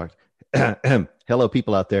love to talk. Hello,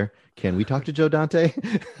 people out there. Can we talk to Joe Dante?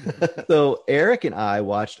 So Eric and I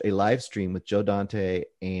watched a live stream with Joe Dante,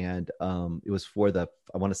 and it was for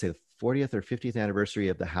I want to say the 40th or 50th anniversary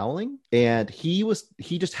of The Howling. And he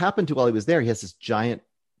just happened to, while he was there, he has this giant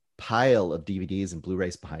pile of DVDs and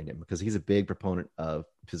Blu-rays behind him because he's a big proponent of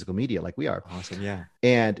physical media like we are. Awesome, yeah.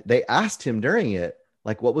 And they asked him during it,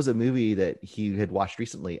 like, what was a movie that he had watched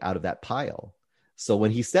recently out of that pile? So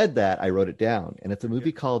when he said that, I wrote it down, and it's a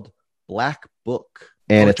movie called Black Book.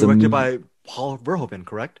 And it's directed by Paul Verhoeven,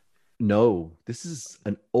 correct? No, this is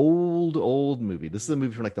an old movie. This is a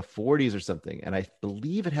movie from like the 40s or something. And I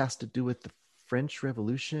believe it has to do with the French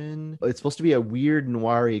Revolution. It's supposed to be a weird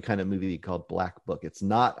noir-y kind of movie called Black Book. It's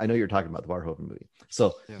not, I know you're talking about the Verhoeven movie.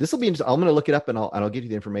 So This will be interesting. I'm going to look it up and I'll give you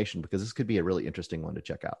the information because this could be a really interesting one to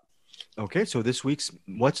check out. Okay, so this week's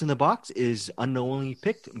What's in the Box is unknowingly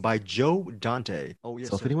picked by Joe Dante. Oh, yes.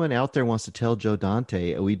 So if anyone out there wants to tell Joe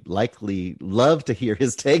Dante, we'd likely love to hear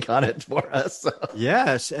his take on it for us.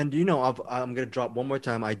 Yes, and I'm going to drop one more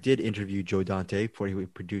time. I did interview Joe Dante before he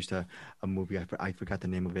produced a movie. I forgot the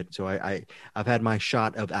name of it. So I've had my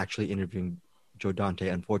shot of actually interviewing Joe Dante.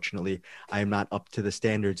 Unfortunately, I am not up to the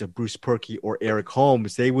standards of Bruce Perky or Eric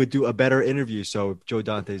Holmes. They would do a better interview. So if Joe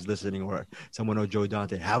Dante is listening or someone knows Joe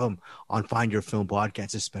Dante, have him on Find Your Film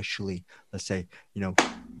podcast, especially, let's say,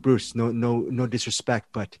 Bruce, no disrespect,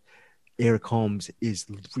 but Eric Holmes is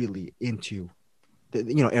really into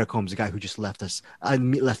Eric Holmes, the guy who just left us,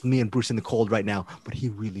 left me and Bruce in the cold right now, but he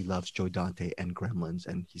really loves Joe Dante and Gremlins,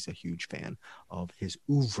 and he's a huge fan of his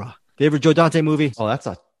oeuvre. Favorite Joe Dante movie? Oh, that's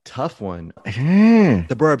a tough one. The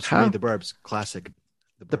Burbs, for me, The Burbs, classic.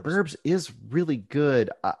 The Burbs is really good.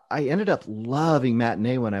 I ended up loving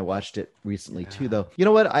Matinee when I watched it recently too, though. You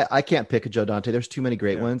know what? I can't pick a Joe Dante. There's too many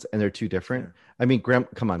great ones, and they're too different. I mean,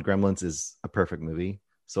 come on, Gremlins is a perfect movie,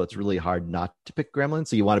 so it's really hard not to pick Gremlins.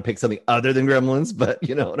 So you want to pick something other than Gremlins, but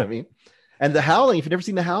you know what I mean. And The Howling, if you've never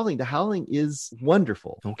seen The Howling is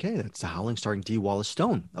wonderful. Okay, that's The Howling starring D. Wallace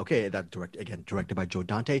Stone. Okay, directed by Joe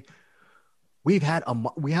Dante. We had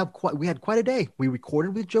quite a day. We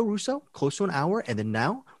recorded with Joe Russo, close to an hour, and then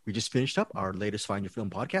now we just finished up our latest Find Your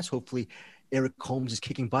Film podcast. Hopefully, Eric Holmes is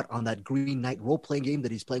kicking butt on that Green Knight role-playing game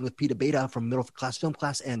that he's playing with Peter Beta from Middle Class Film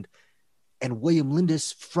Class and William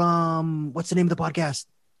Lindis from what's the name of the podcast?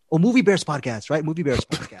 Oh, Movie Bears podcast, right? Movie Bears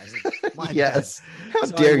podcast. My Yes. bad. How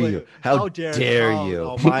Sorry, dare William. you? How dare oh, you?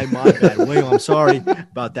 Oh, my bad. William, I'm sorry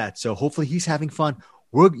about that. So hopefully he's having fun.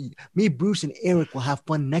 Me, Bruce, and Eric will have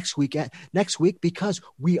fun next week because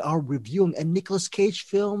we are reviewing a Nicolas Cage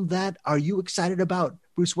film that are you excited about?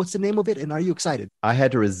 Bruce, what's the name of it? And are you excited? I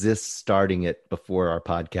had to resist starting it before our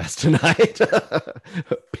podcast tonight.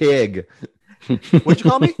 Pig. What'd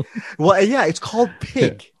you call me? Well, yeah, it's called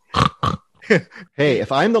Pig. Hey,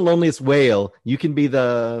 if I'm the loneliest whale, you can be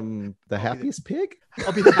the happiest pig.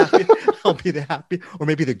 I'll be the happy, or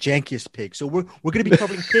maybe the jankiest pig. So we're going to be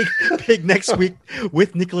covering Pig next week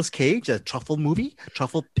with Nicolas Cage, a truffle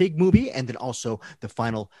pig movie, and then also the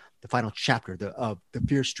final chapter, the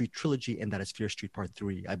Fear Street trilogy, and that is Fear Street Part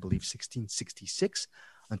 3, I believe, 1666.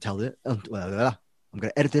 I'm going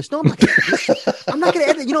to edit this. No, I'm not going to edit this. I'm not going to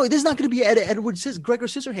edit. You know, this is not going to be Gregor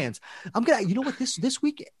Scissorhands. I'm going to, you know what, this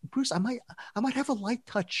week, Bruce, I might have a light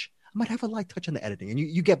touch. I might have a light touch on the editing, and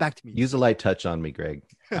you get back to me. Use a light touch on me, Greg.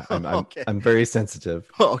 Okay. I'm very sensitive.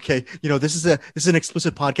 Oh, okay. You know, this is an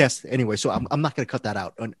explicit podcast anyway, so I'm not going to cut that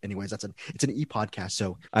out. Anyways, it's an e-podcast.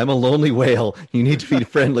 So I'm a lonely whale. You need to be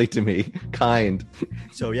friendly to me, kind.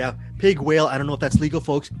 So yeah, pig, whale. I don't know if that's legal,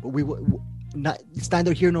 folks, but it's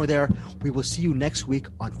neither here nor there. We will see you next week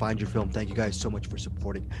on Find Your Film. Thank you guys so much for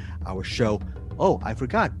supporting our show. Oh, I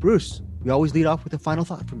forgot, Bruce. We always lead off with a final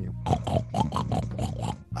thought from you.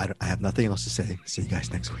 I have nothing else to say. See you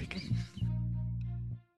guys next week.